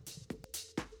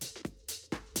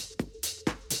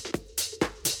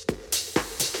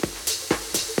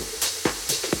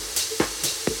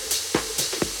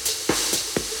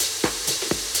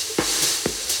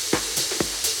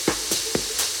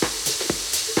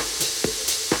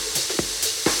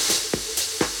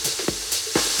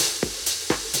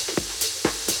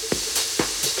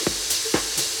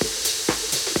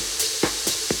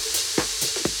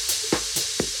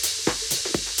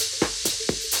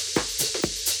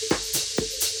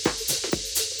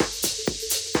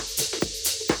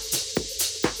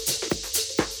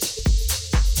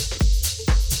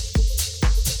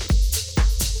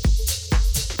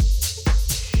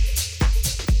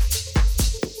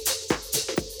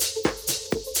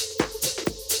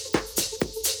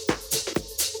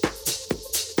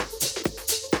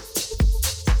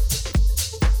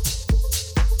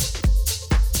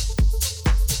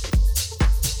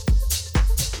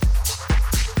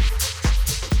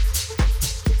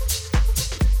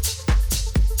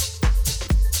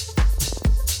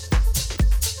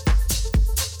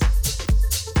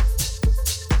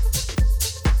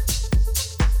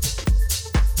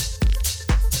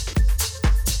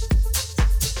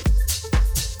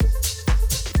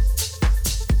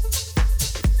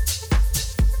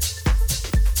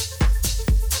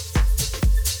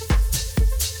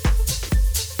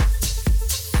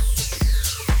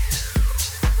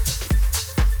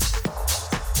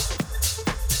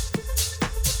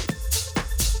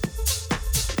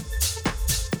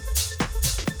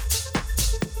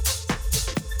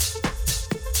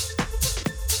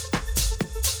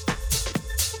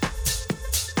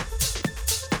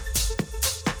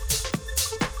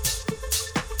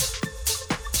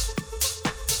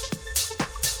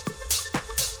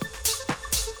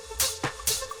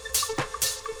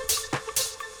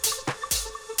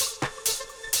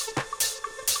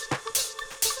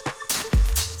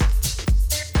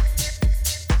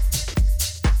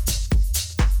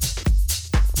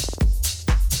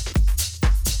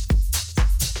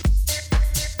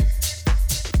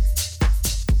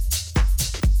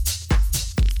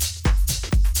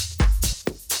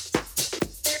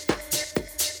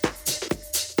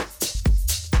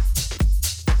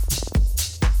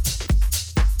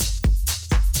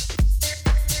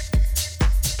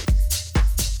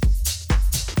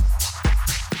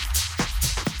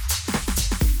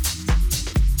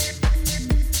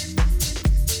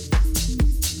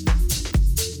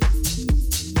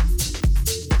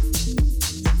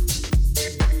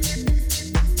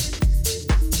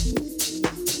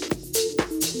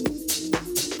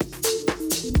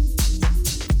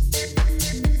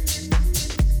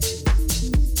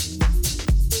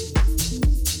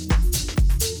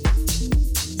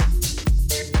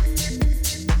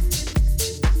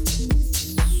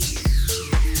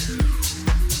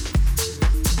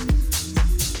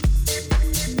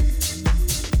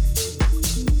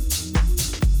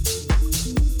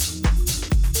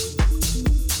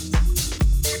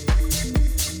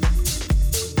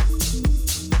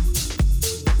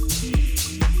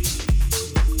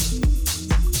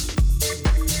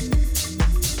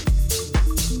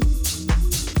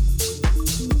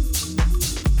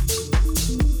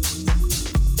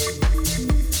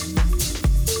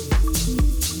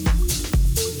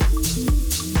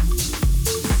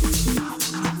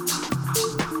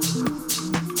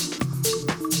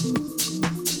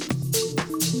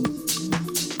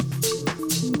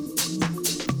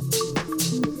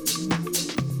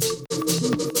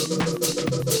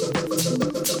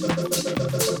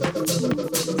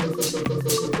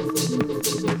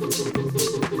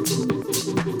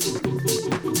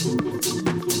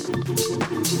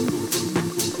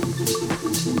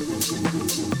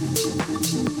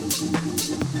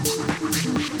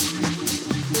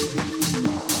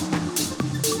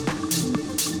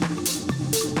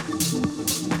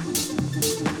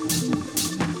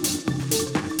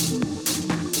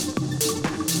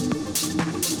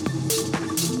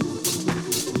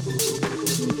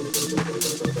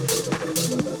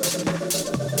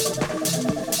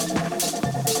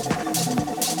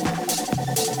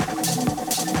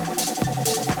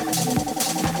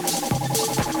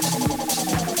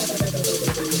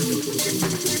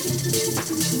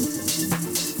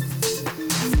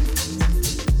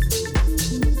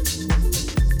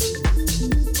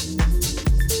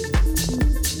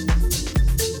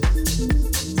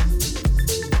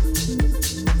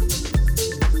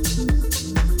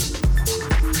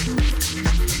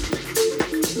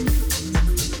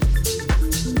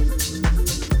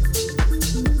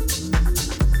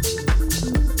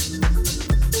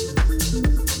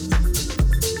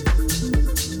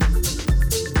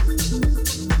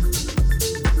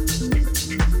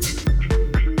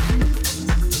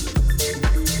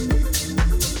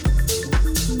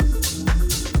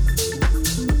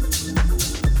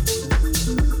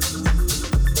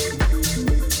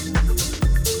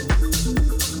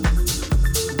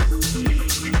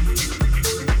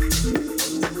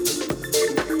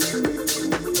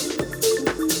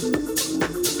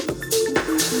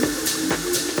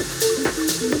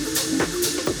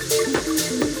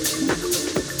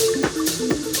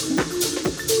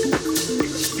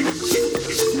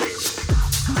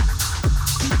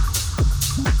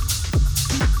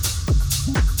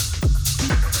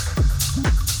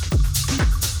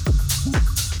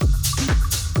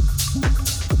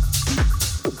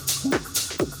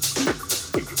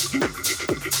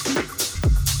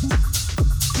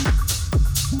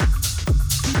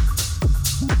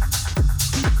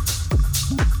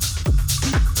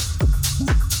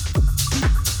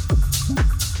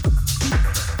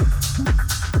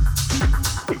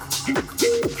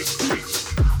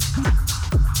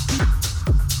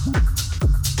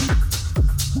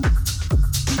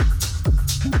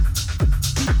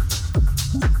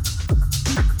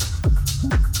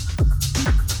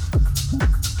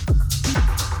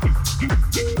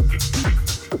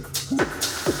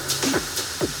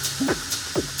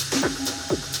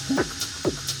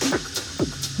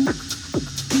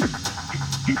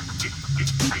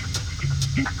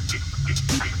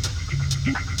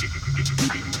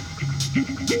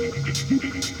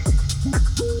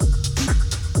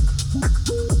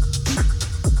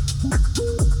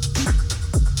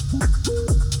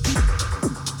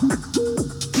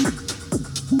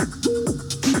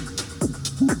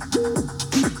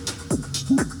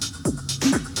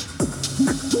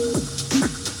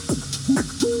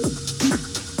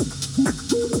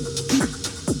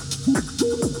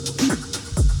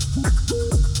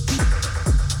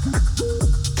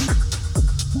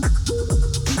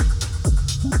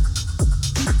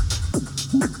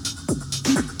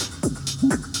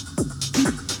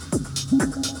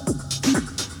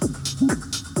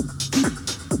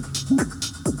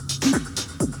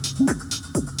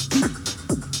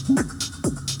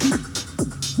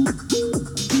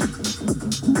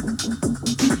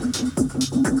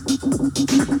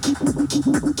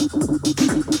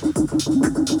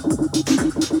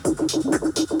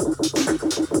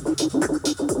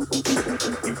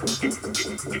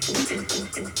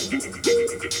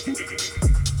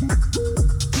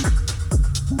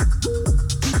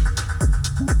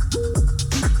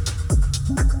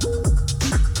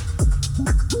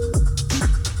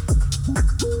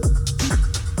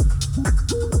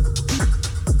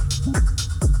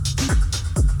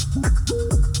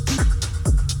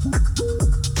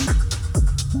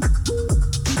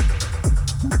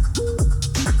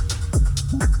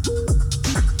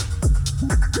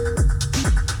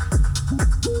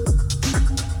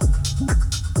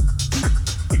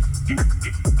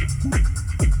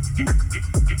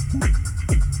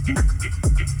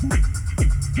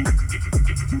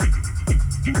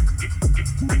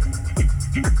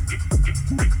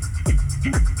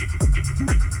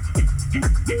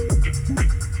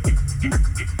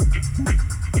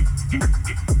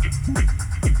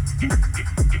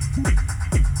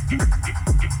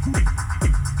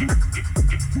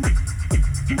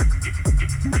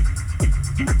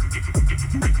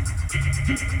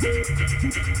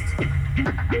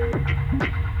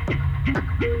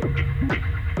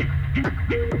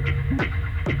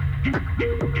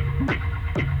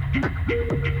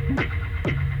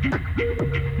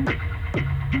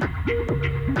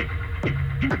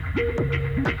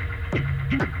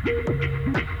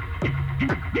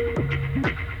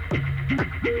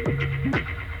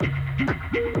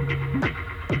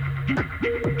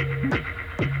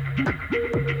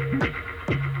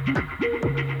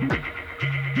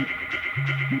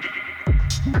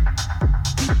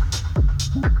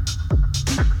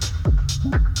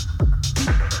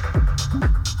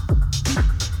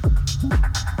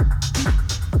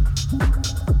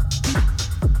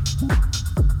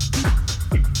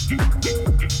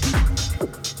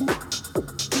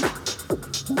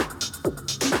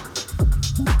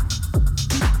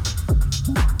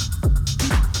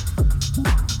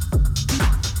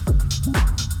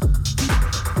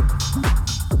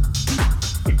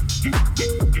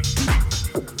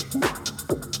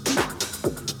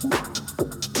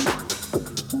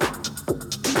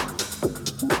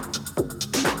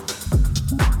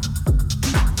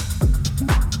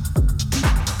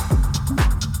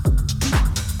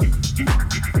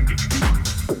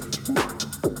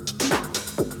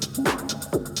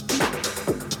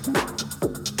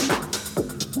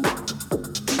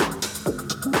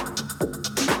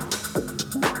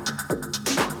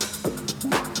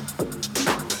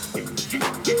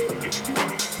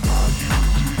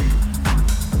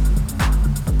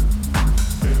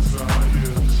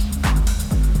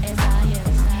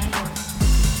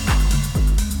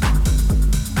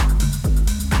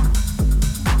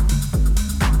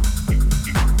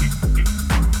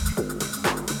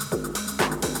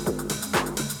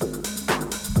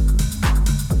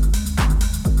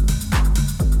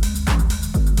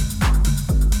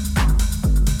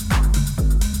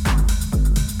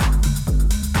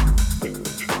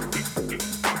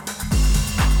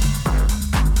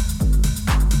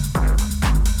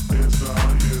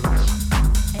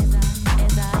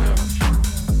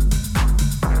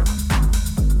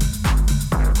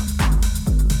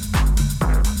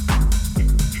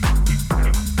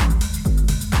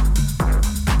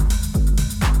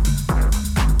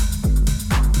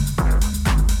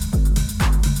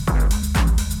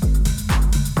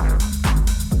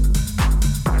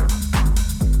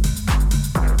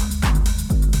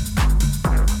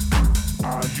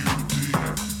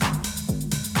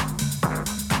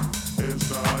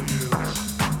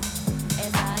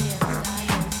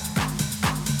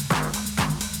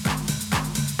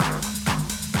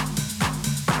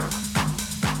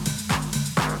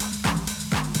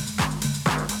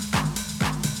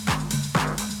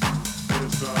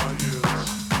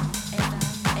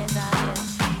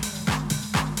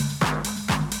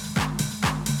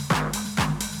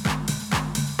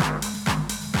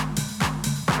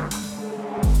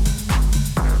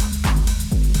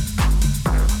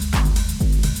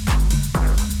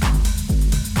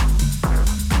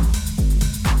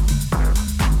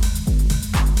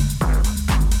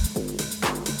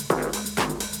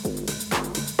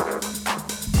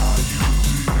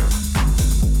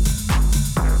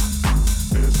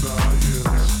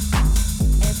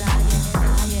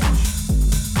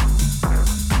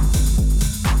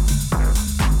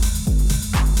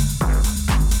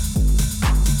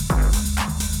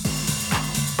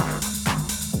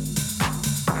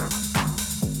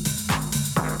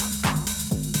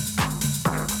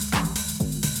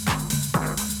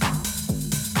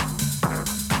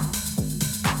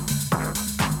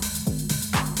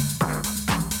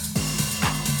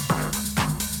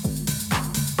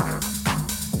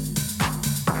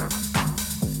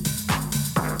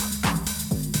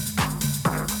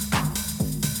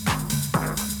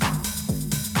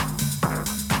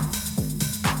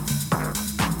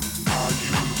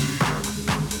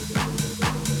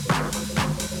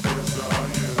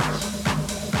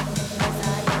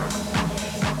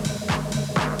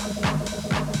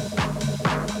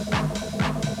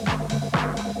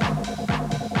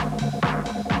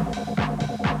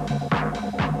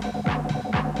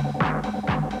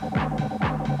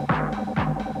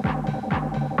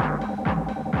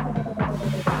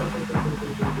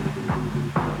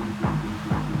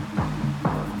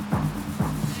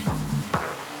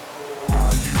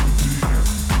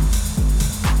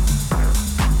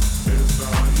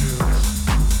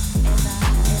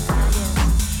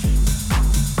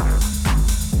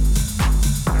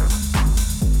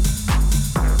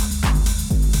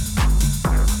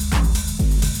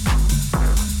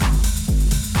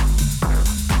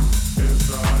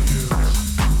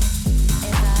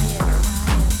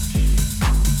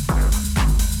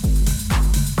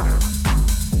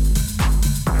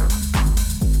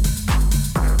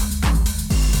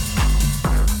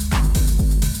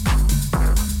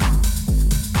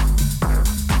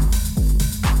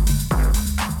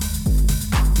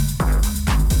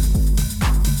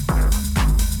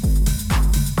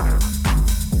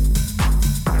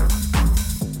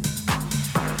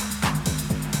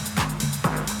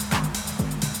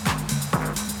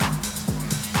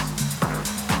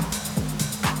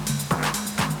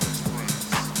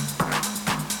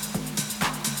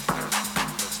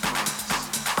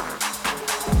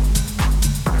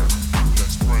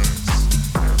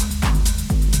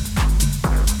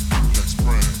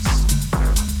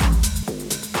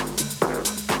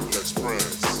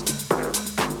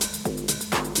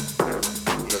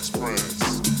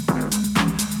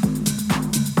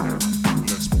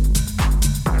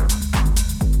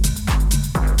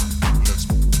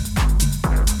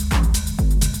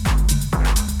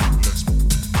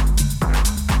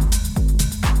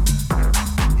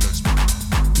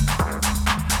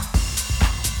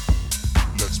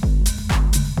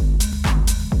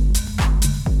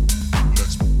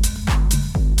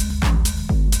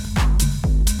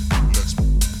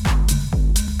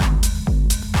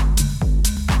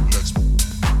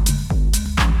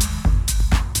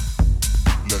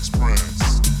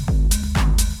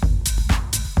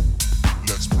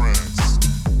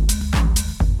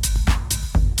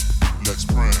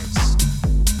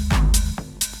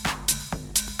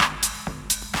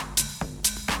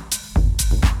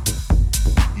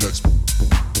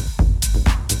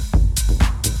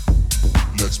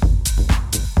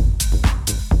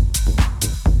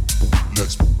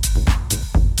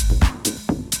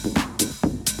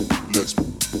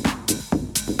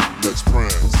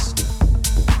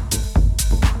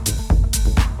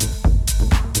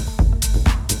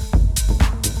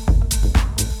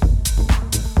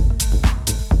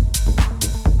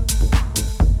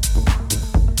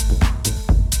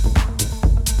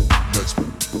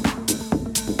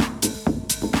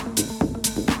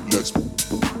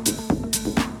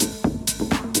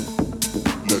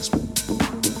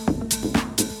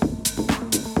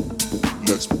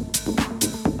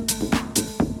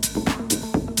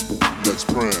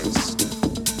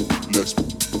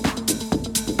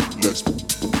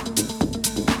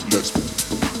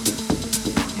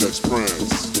 Let's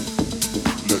prance.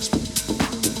 Let's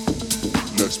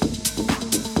let's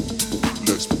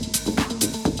let's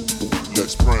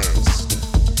let's prance.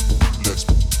 Let's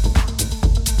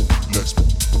let's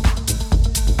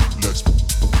let's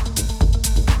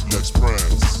let's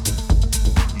prance.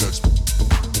 Let's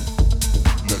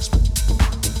let's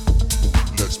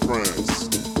let's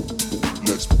prance.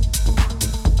 Let's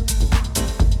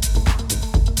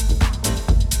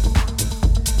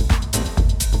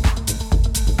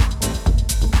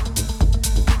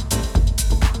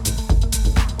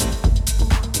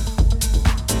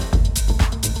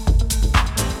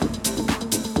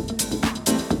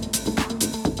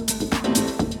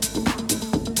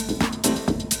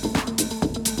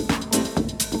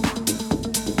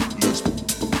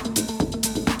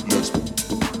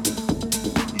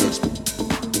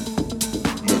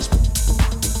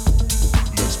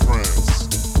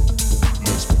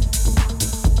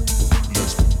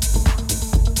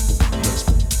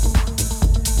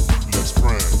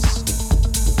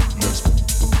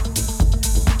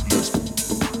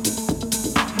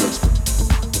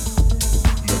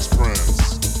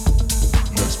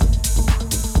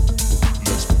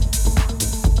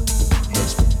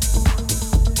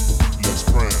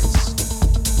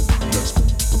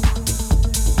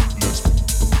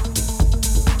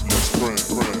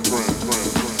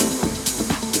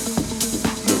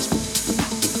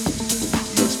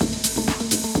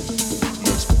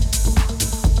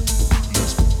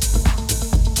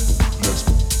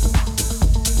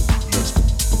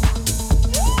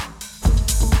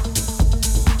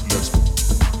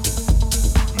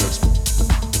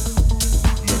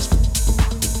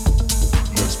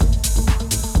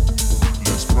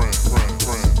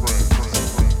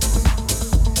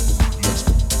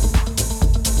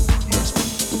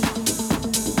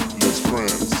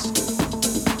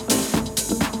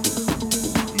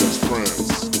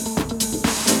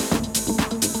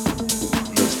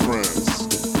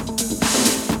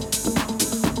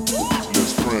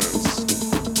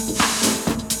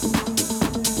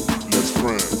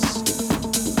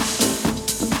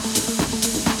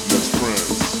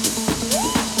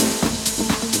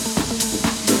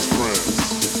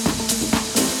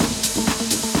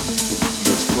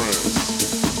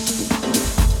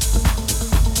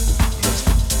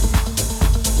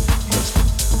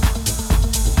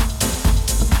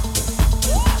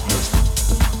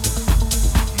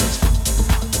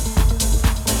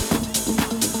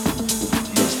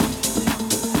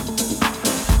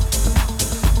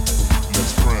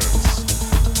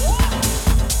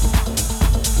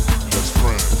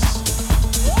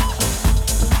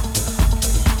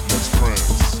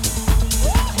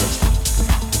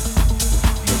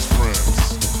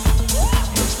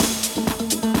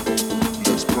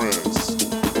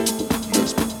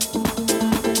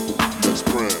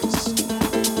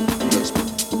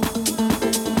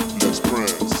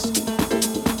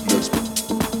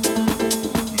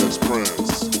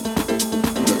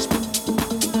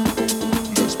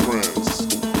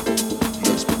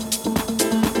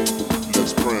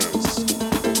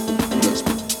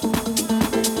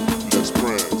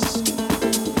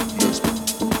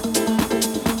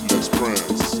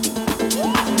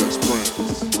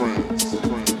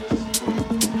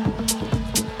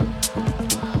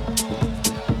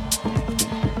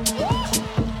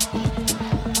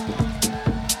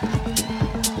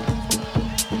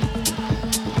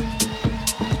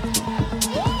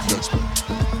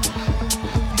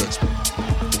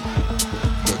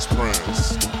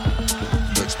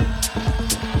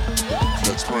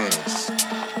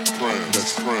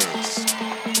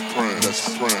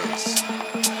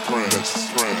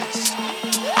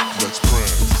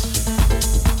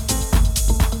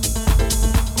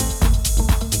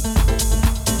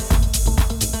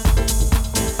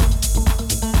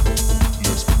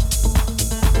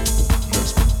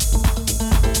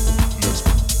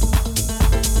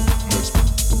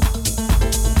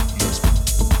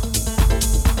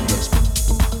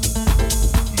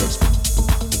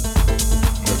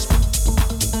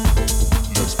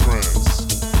Let's pray.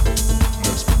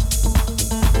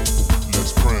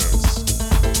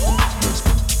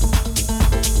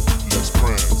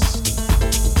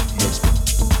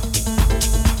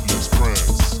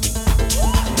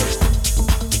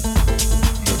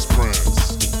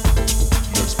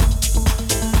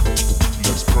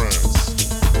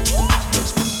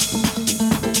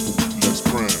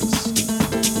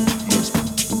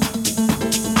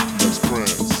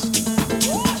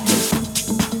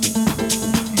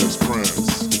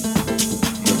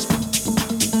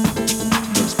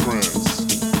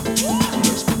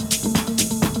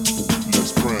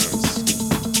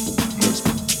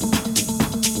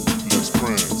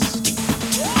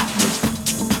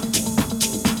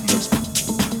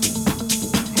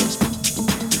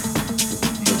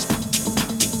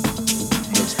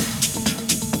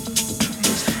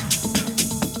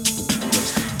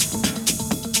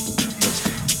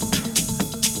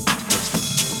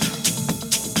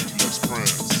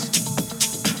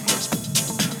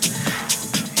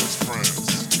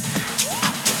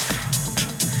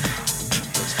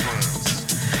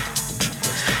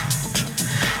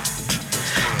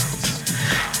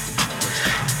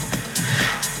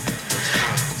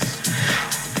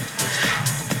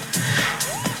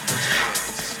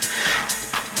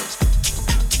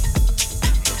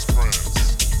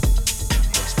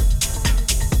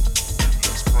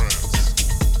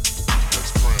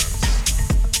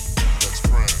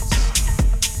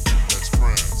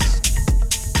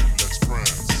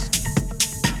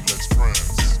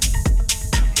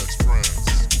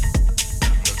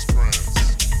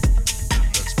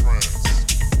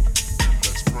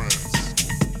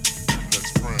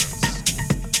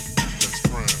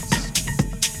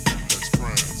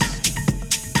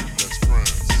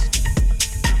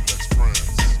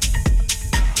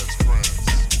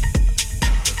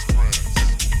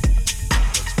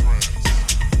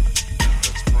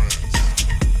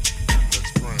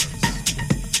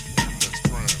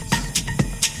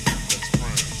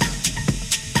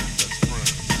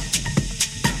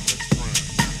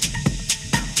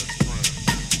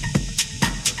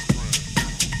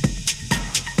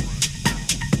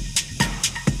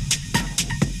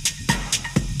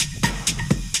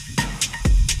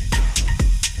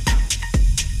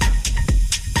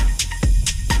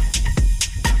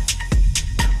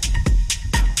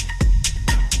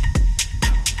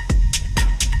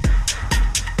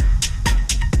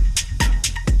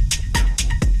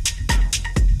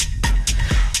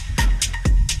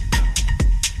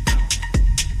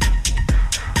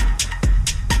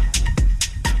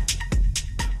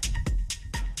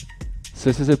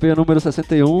 CCCP número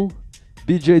 61,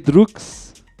 BJ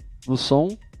Drux no som.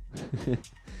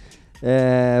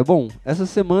 Bom, essa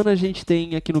semana a gente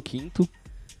tem aqui no quinto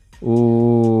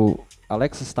o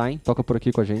Alex Stein, toca por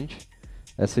aqui com a gente.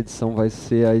 Essa edição vai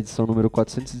ser a edição número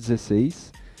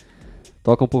 416.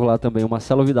 Tocam por lá também o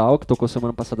Marcelo Vidal, que tocou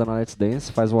semana passada na Let's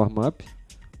Dance, faz warm-up.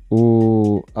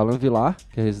 O Alan Vilar,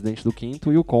 que é residente do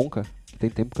quinto, e o Conca, que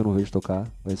tem tempo que eu não vejo tocar,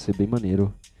 vai ser bem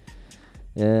maneiro.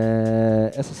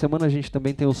 Essa semana a gente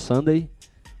também tem o Sunday,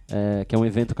 que é um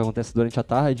evento que acontece durante a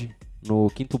tarde, no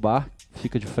Quinto Bar,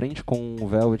 fica de frente com o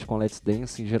Velvet, com a Let's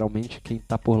Dance, e geralmente quem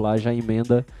tá por lá já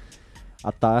emenda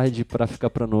a tarde para ficar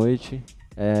pra noite.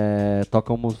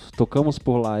 Tocamos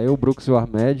por lá, eu, Brooks e o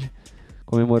Ahmed,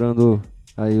 comemorando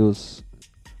aí os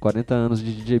 40 anos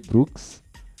de DJ Brooks.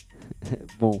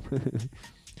 Bom,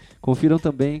 confiram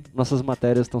também, nossas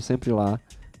matérias estão sempre lá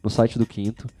no site do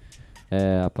Quinto.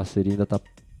 A parceria ainda está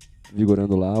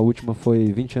vigorando lá. A última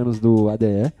foi 20 anos do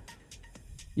ADE.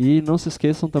 E não se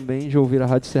esqueçam também de ouvir a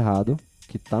Rádio Cerrado,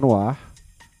 que está no ar,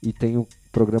 e tem o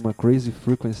programa Crazy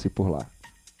Frequency por lá.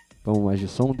 Vamos mais de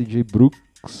som, DJ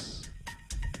Brooks.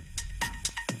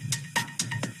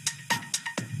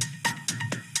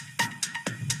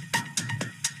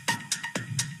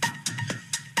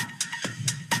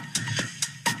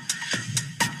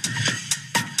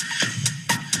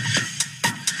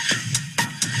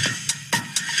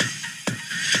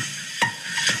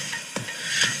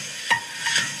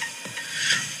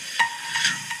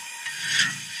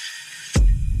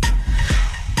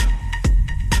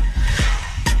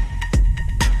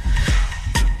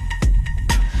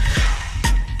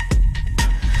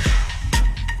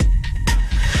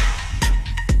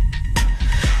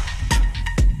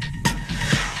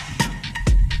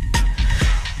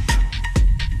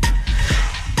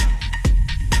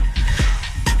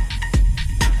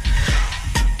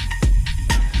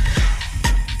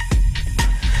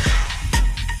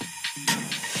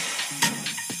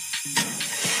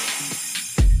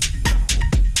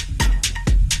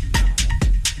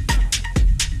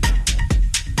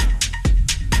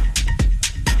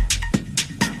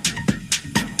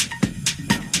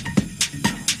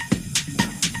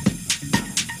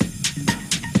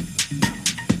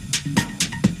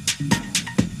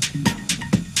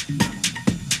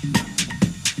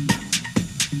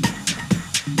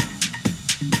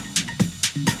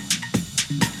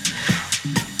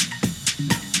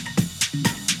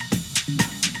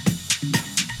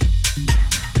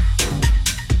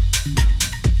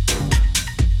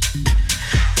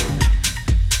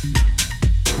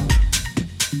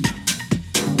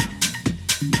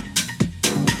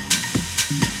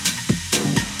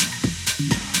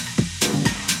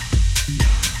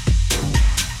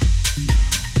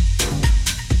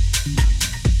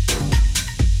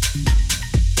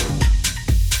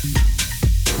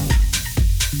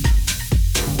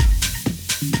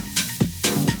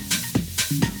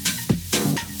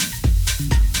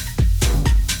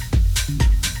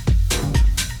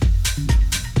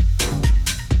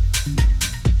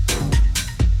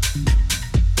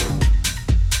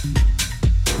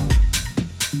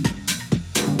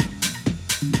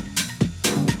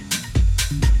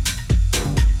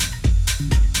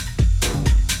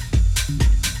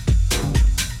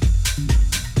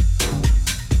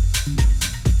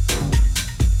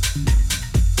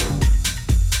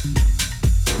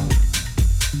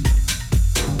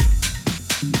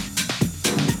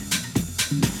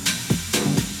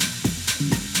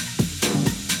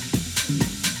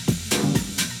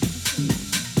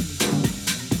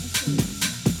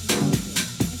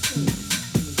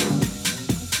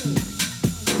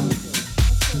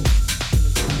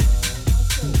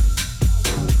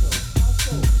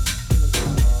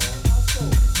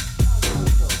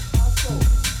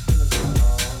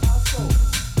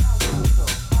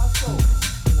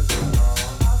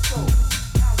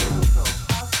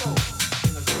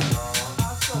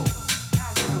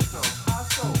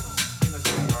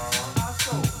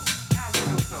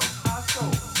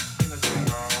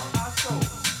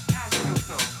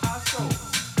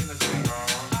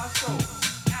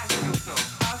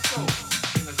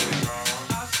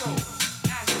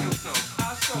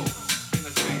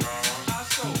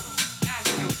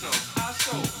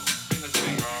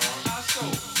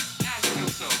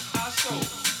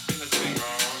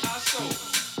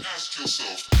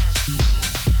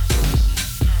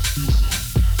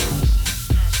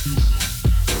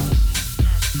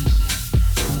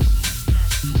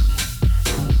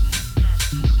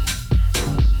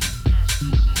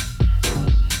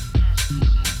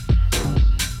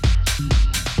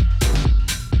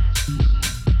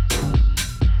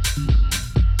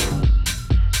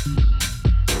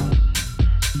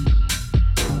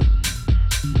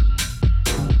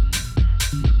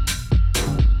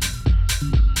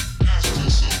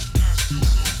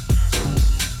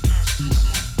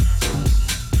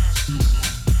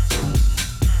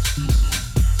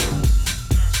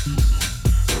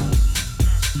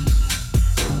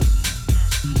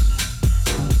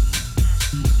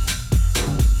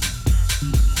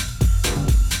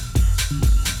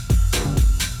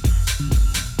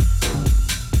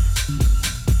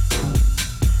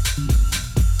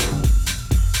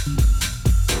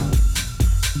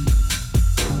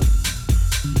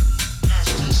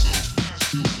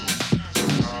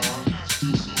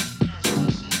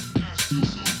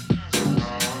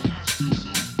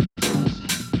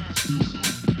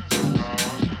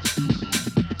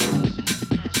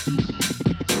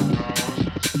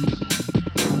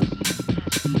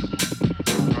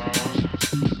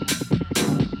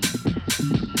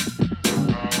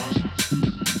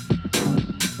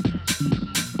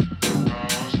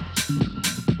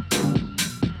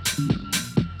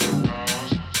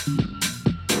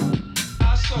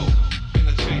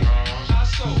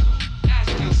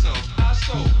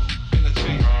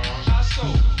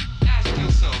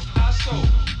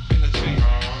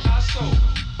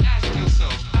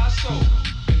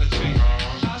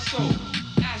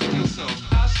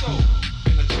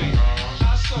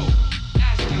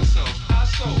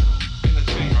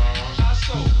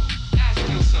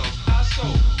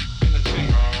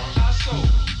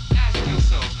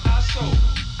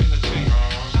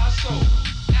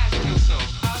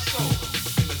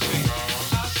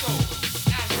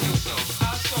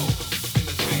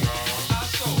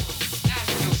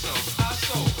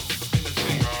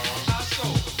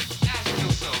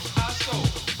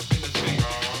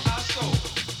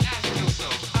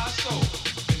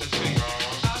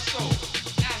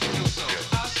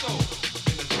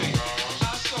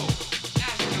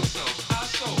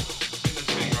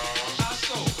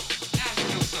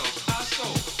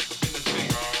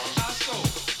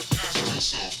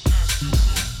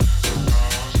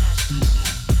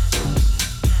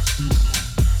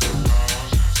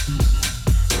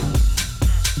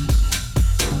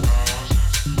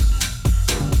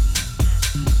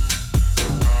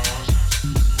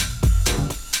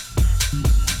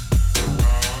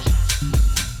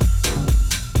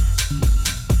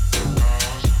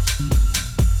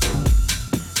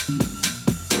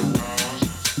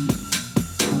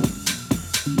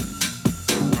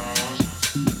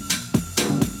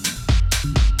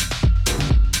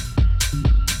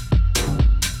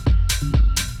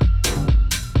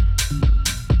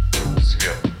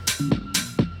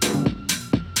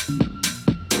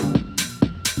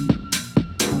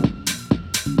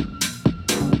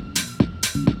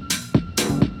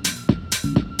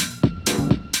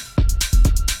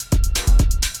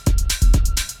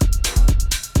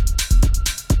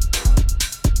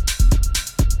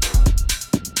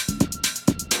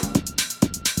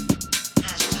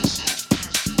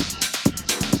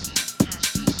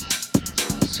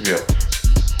 Yeah.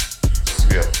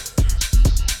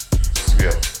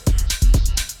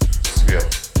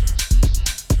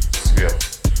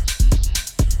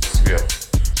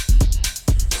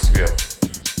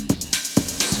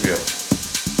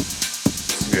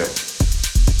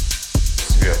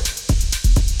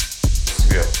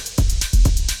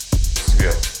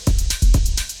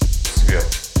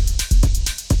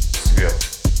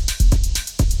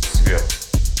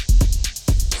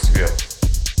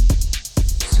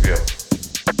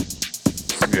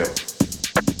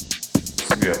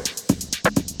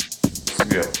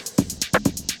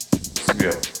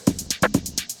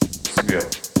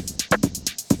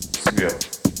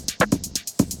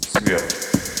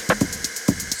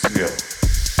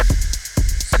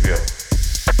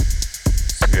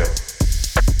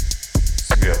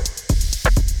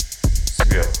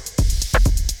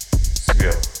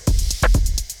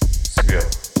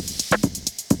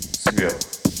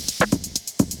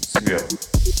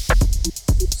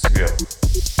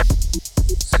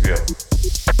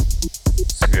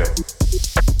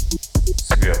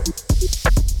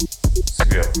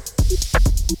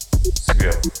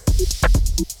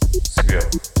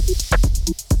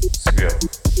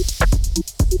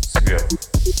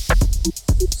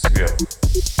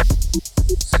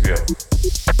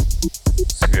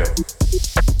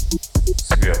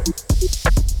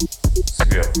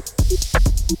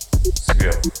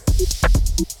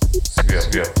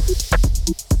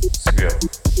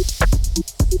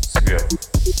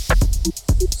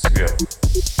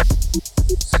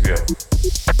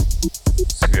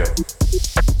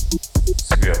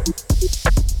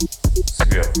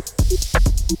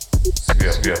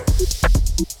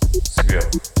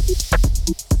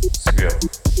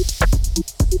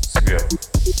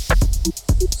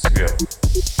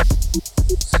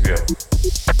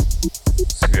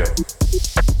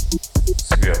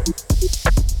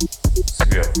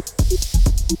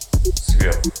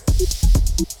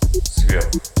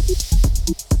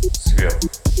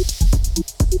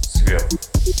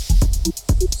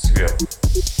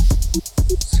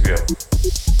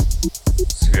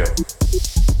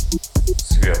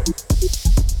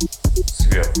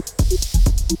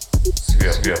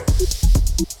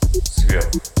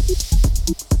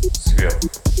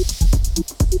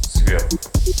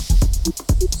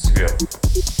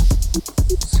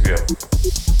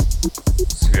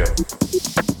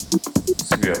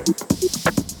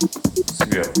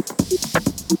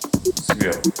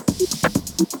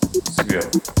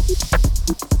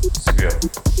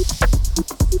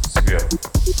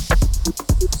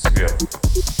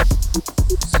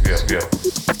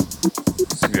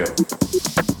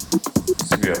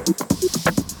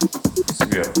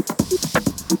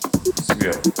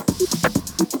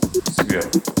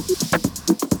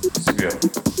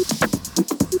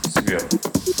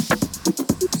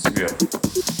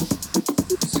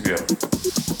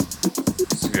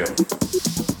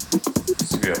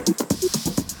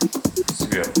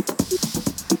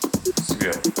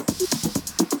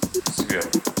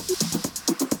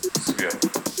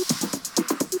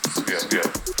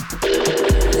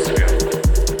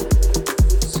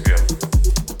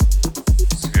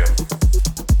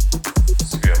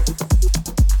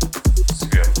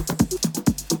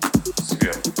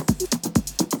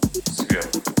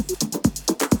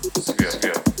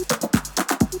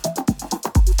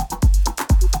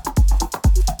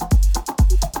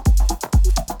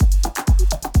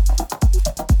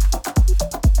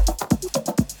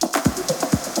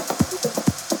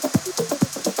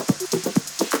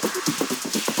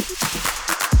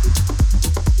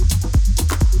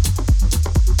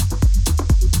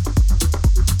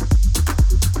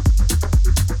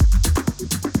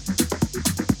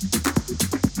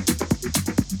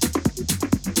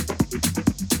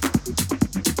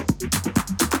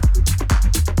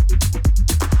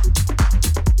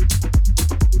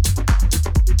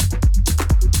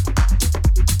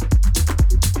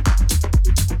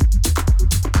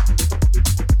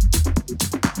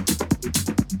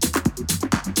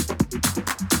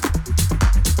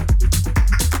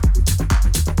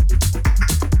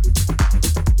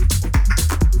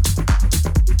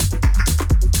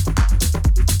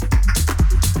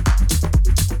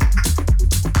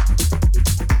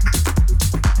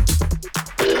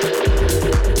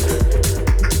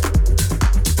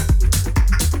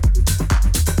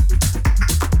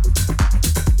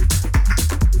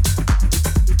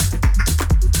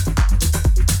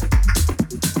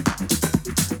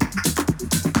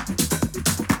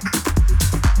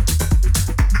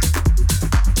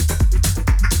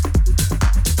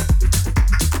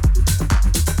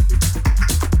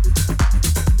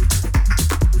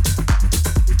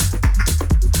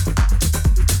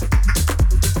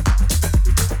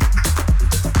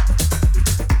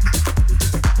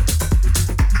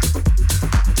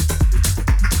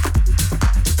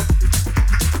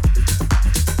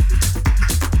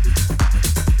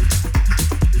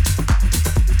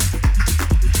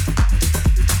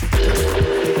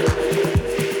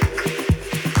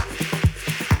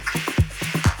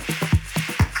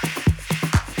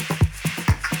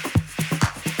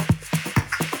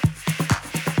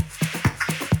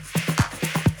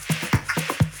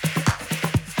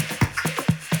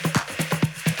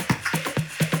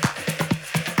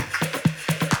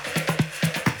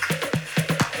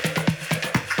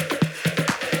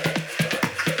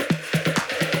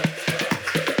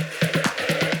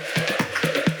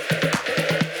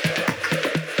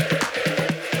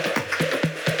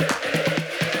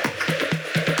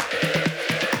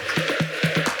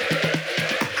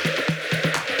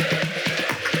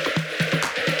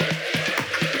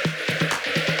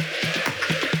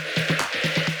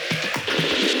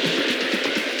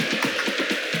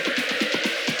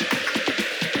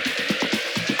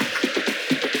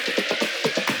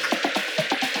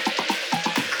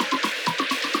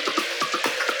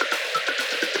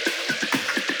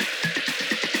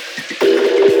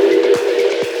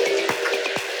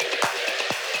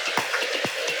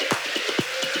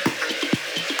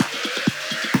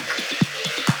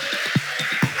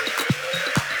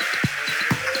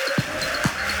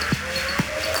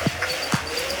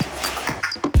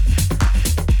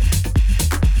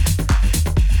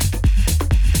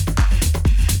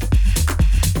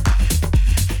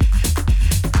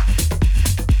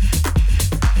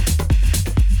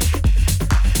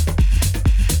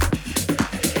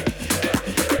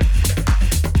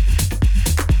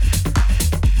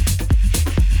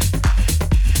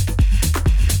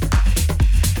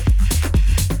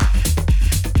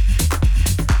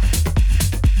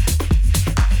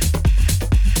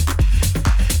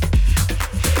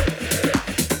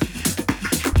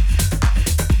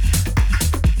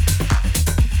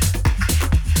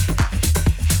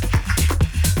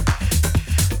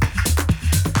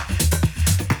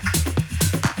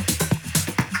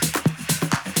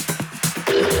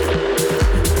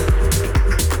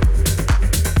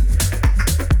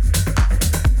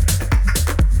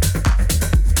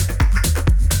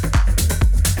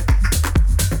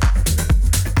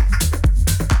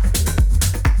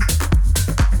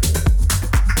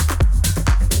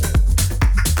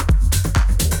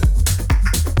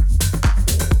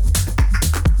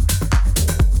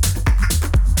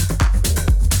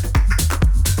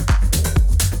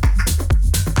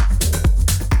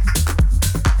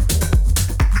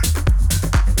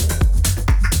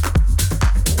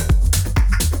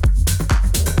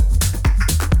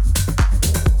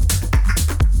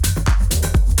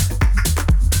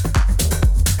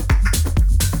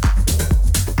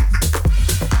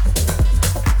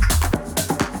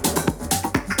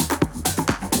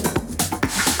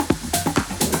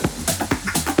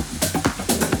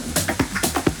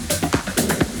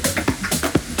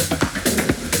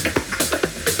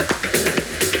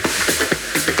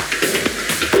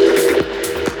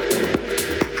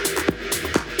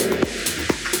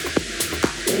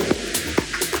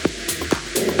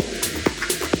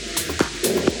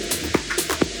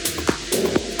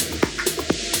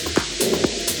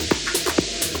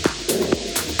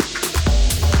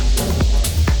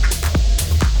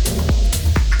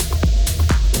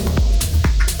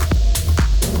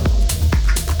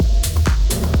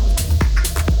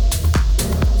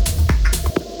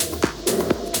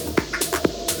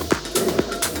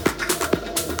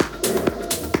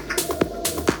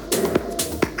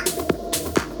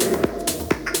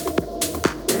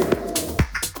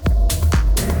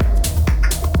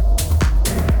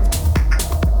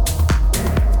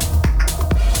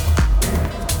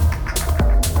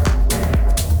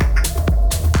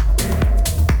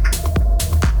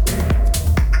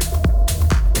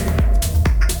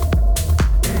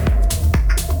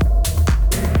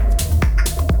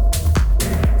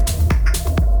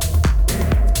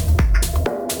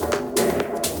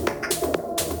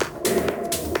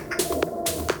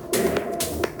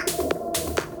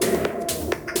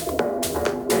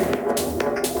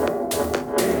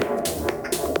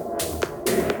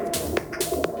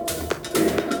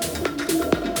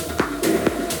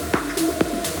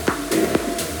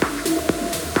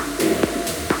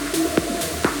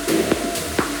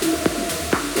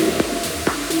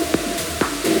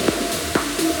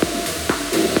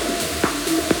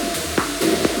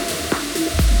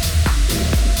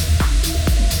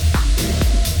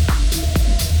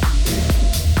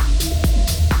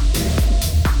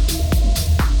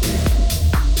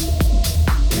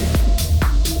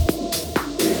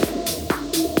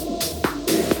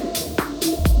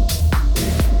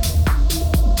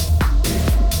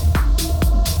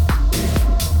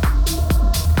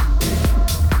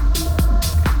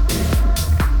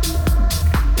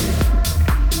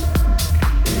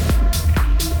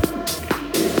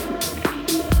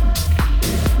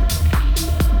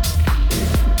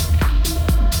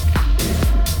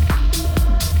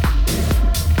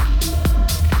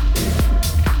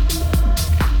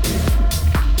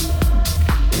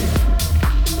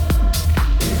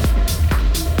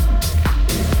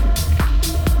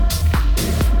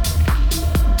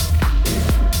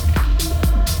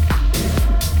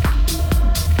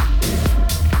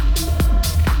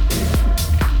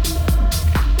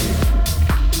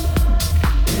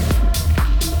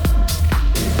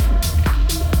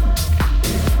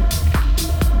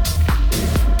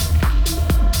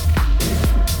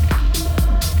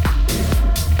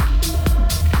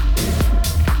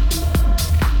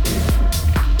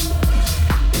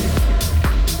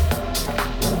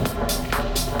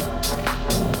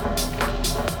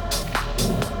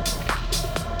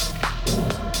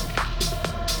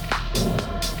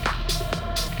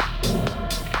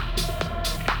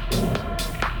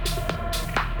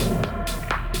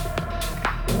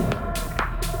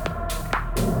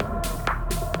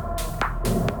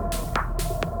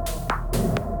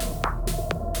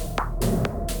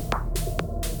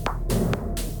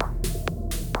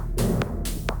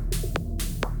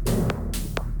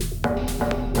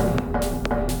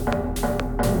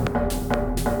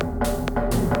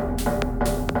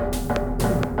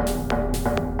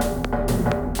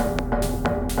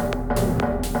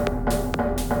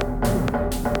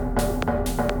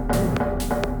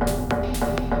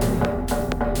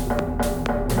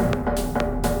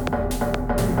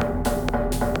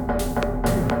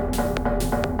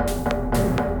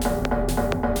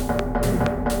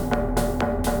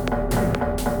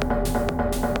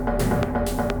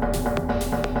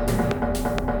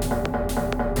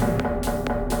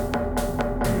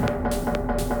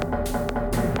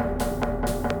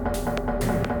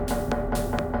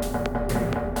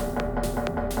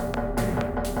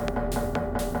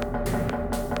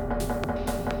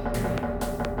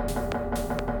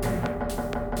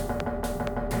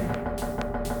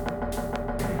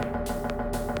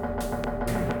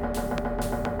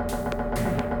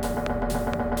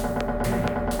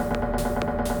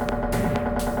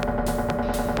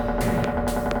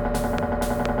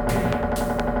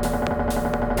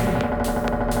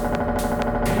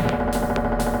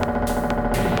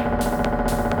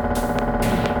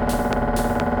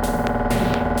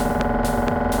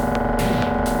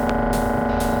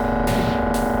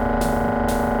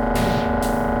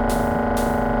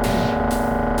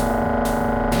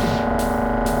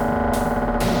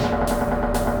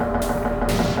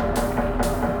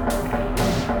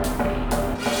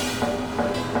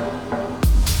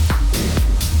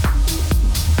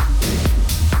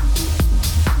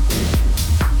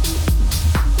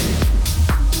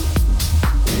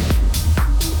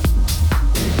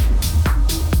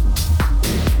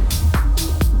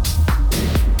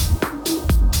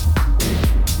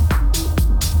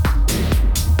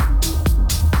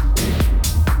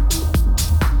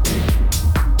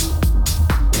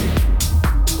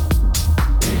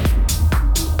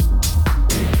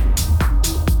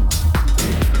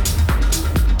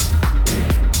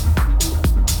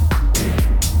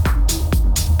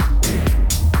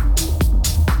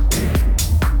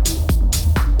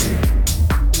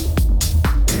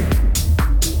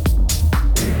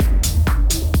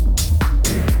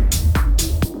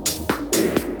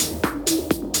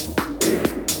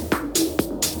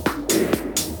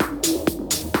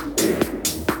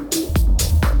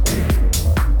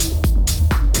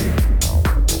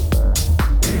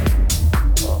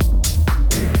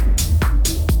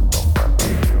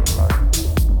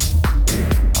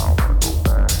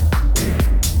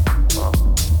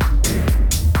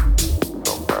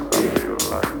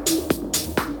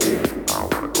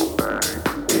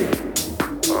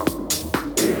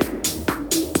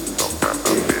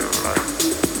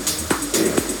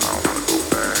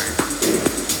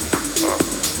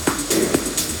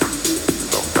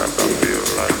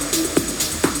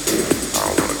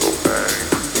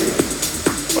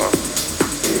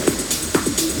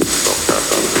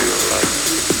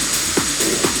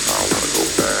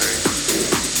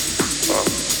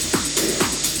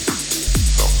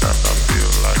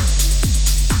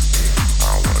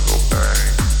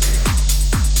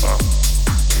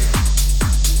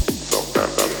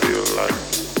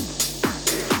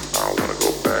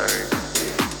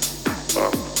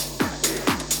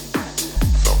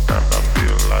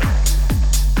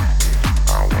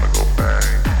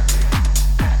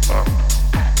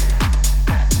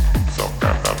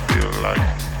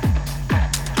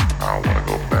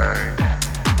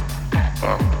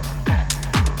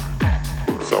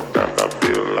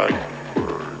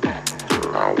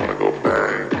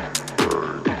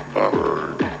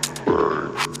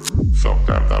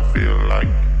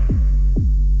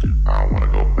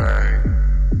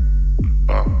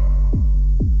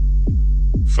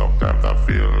 Sometimes I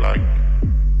feel like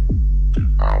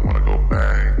I wanna go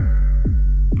bang.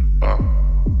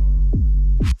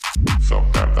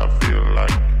 Sometimes I feel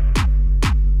like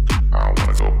I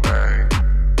wanna go bang.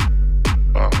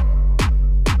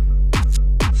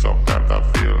 Sometimes I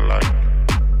feel like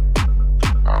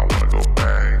I wanna go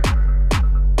bang.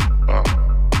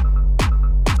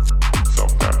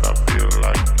 Sometimes I feel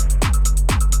like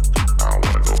I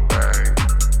wanna go bang.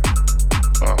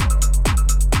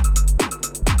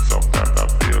 Sometimes I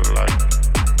feel like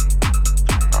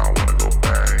I wanna go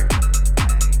bang.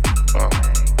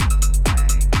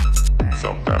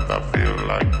 Sometimes I feel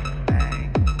like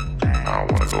I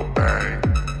wanna go bang.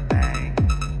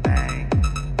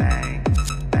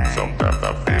 Sometimes I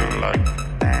feel like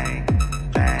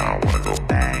I wanna go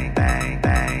bang, bang,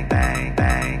 bang, bang,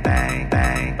 bang, bang,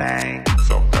 bang, bang.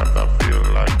 Sometimes I feel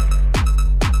like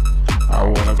I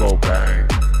wanna go bang.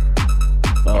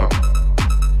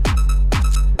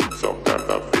 Sometimes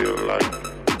I feel like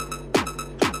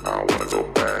I wanna go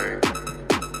bang.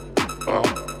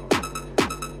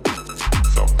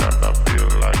 Sometimes I feel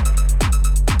like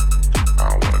I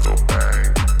wanna go bang.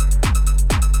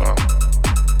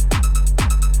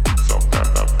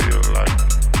 Sometimes I feel like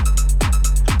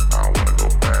I wanna go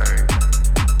bang.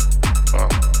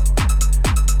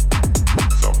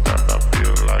 Sometimes I feel like I wanna go bang. Sometimes I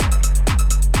feel like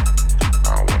I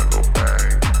wanna go bang.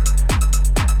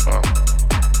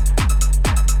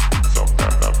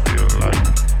 Sometimes I feel like I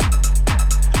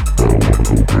wanna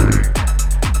go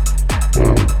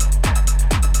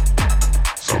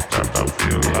bang. Sometimes I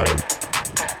feel like I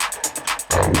wanna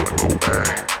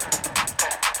go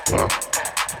bang.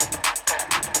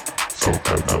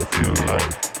 Sometimes I feel like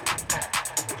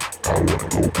I wanna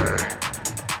go bang.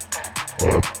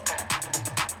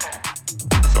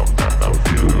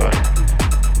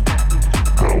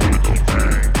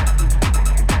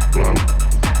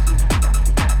 Sometimes I feel like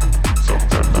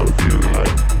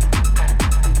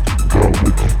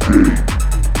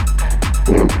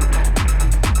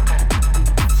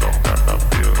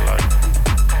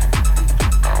I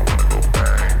wanna go bang. Sometimes I feel like I wanna go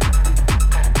bang.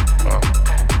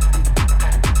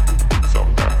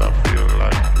 Sometimes I feel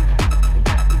like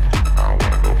I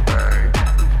wanna go bang.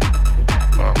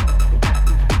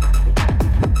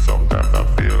 Sometimes I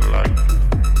feel like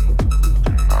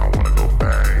I wanna go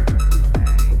bang.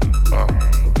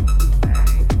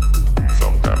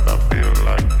 Sometimes I feel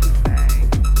like.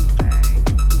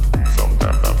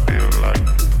 Sometimes I feel like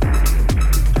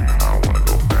I wanna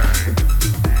go bang.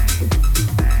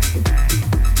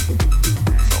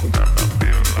 Sometimes I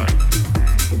feel like. Sometimes I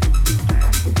feel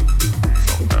like.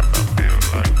 Sometimes I feel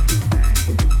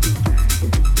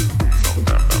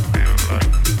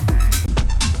like. Sometimes I feel like. Sometimes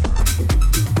I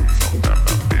feel like.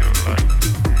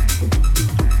 Sometimes I feel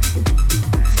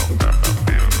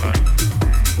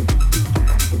like. Sometimes I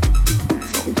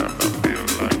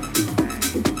feel like.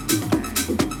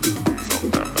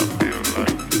 Sometimes I feel like. Sometimes I feel like. Sometimes I feel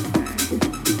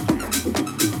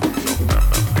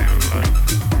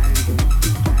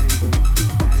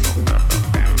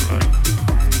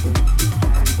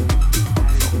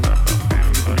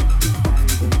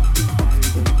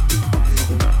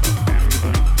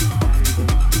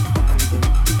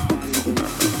like.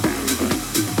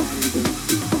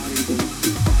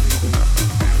 Sometimes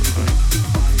I feel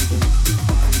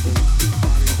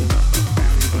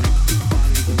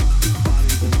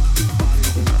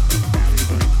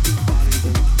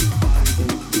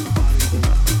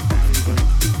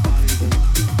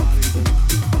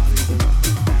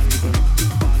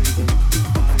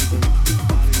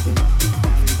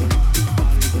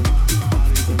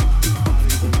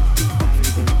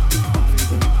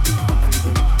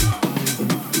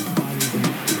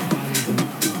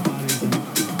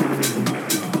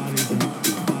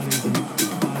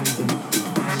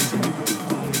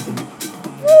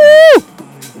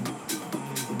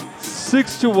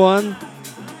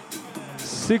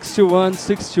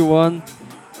Sixty-one.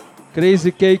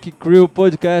 Crazy Cake Crew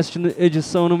Podcast,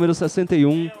 edição número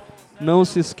 61. Não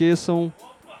se esqueçam,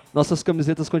 nossas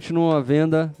camisetas continuam à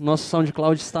venda, nosso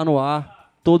SoundCloud está no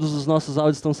ar, todos os nossos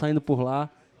áudios estão saindo por lá.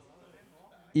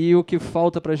 E o que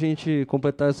falta pra gente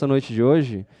completar essa noite de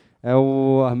hoje é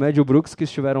o Armédio e o Brooks, que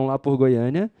estiveram lá por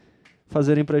Goiânia,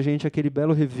 fazerem pra gente aquele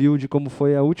belo review de como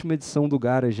foi a última edição do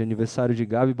Garage, aniversário de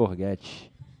Gabi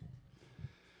Borghetti.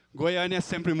 Goiânia é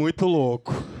sempre muito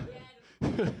louco.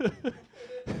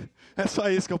 É só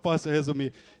isso que eu posso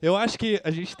resumir. Eu acho que a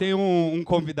gente tem um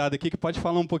convidado aqui que pode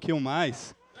falar um pouquinho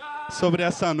mais sobre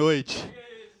essa noite.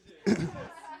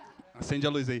 Acende a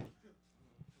luz aí.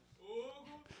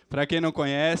 Para quem não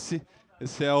conhece,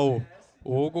 esse é o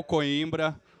Hugo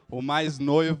Coimbra, O mais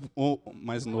noivo. O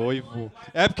mais noivo.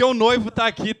 É porque o noivo tá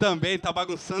aqui também, tá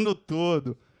bagunçando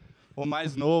tudo. O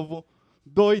mais novo,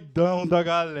 doidão da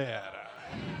galera.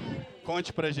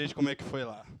 Conte pra gente como é que foi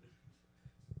lá.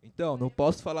 Então, não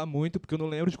posso falar muito porque eu não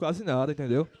lembro de quase nada,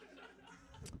 entendeu?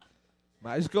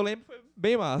 Mas o que eu lembro foi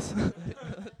bem massa.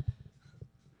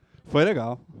 Foi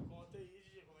legal.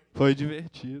 Foi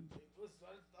divertido.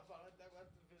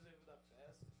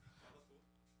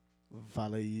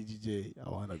 Fala aí, DJ. I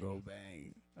wanna go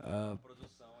bang.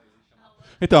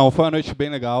 Então, foi uma noite bem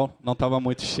legal. Não tava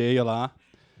muito cheia lá.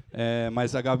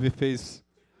 Mas a Gabi fez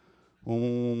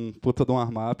um puta de um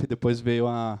armap. Depois veio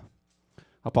a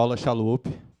Paula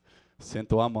Chalupe.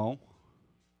 Sentou a mão.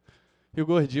 E o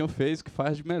Gordinho fez o que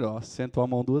faz de melhor. Sentou a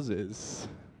mão 2 vezes.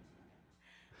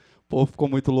 O povo ficou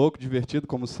muito louco, divertido,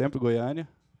 como sempre, Goiânia.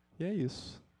 E é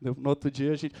isso. No outro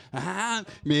dia a gente... Ah,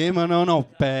 mesmo, não.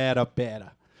 Pera.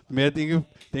 Primeiro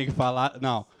tem que falar...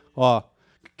 Não, ó.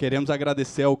 Queremos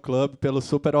agradecer ao clube pelo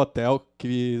super hotel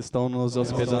que estão nos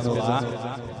hospedando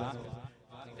lá.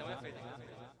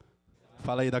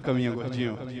 Fala aí da caminha,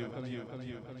 Gordinho.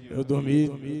 Eu dormi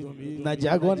na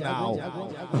diagonal.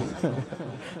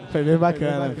 Foi bem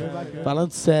bacana.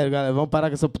 Falando sério, galera, vamos parar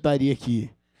com essa putaria aqui.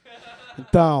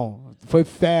 Então, foi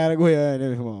fera, Goiânia,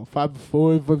 meu irmão. Fábio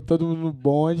foi todo mundo no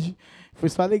bonde. Foi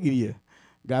só alegria.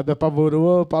 Gabi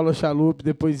apavorou, Paulo Chalupe,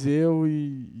 depois eu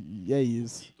e é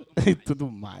isso. E tudo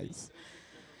mais.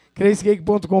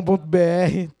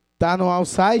 crazycake.com.br. Tá no ar o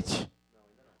site?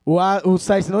 O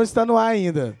site não está no ar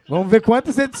ainda. Vamos ver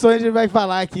quantas edições a gente vai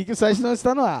falar aqui que o site não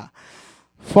está no ar.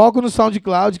 Foco no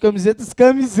SoundCloud,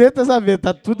 camisetas a ver.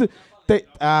 Tá tudo...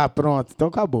 pronto. Então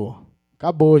acabou.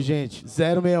 Acabou, gente.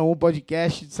 061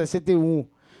 podcast de 61.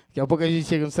 Daqui a pouco a gente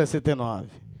chega no 69.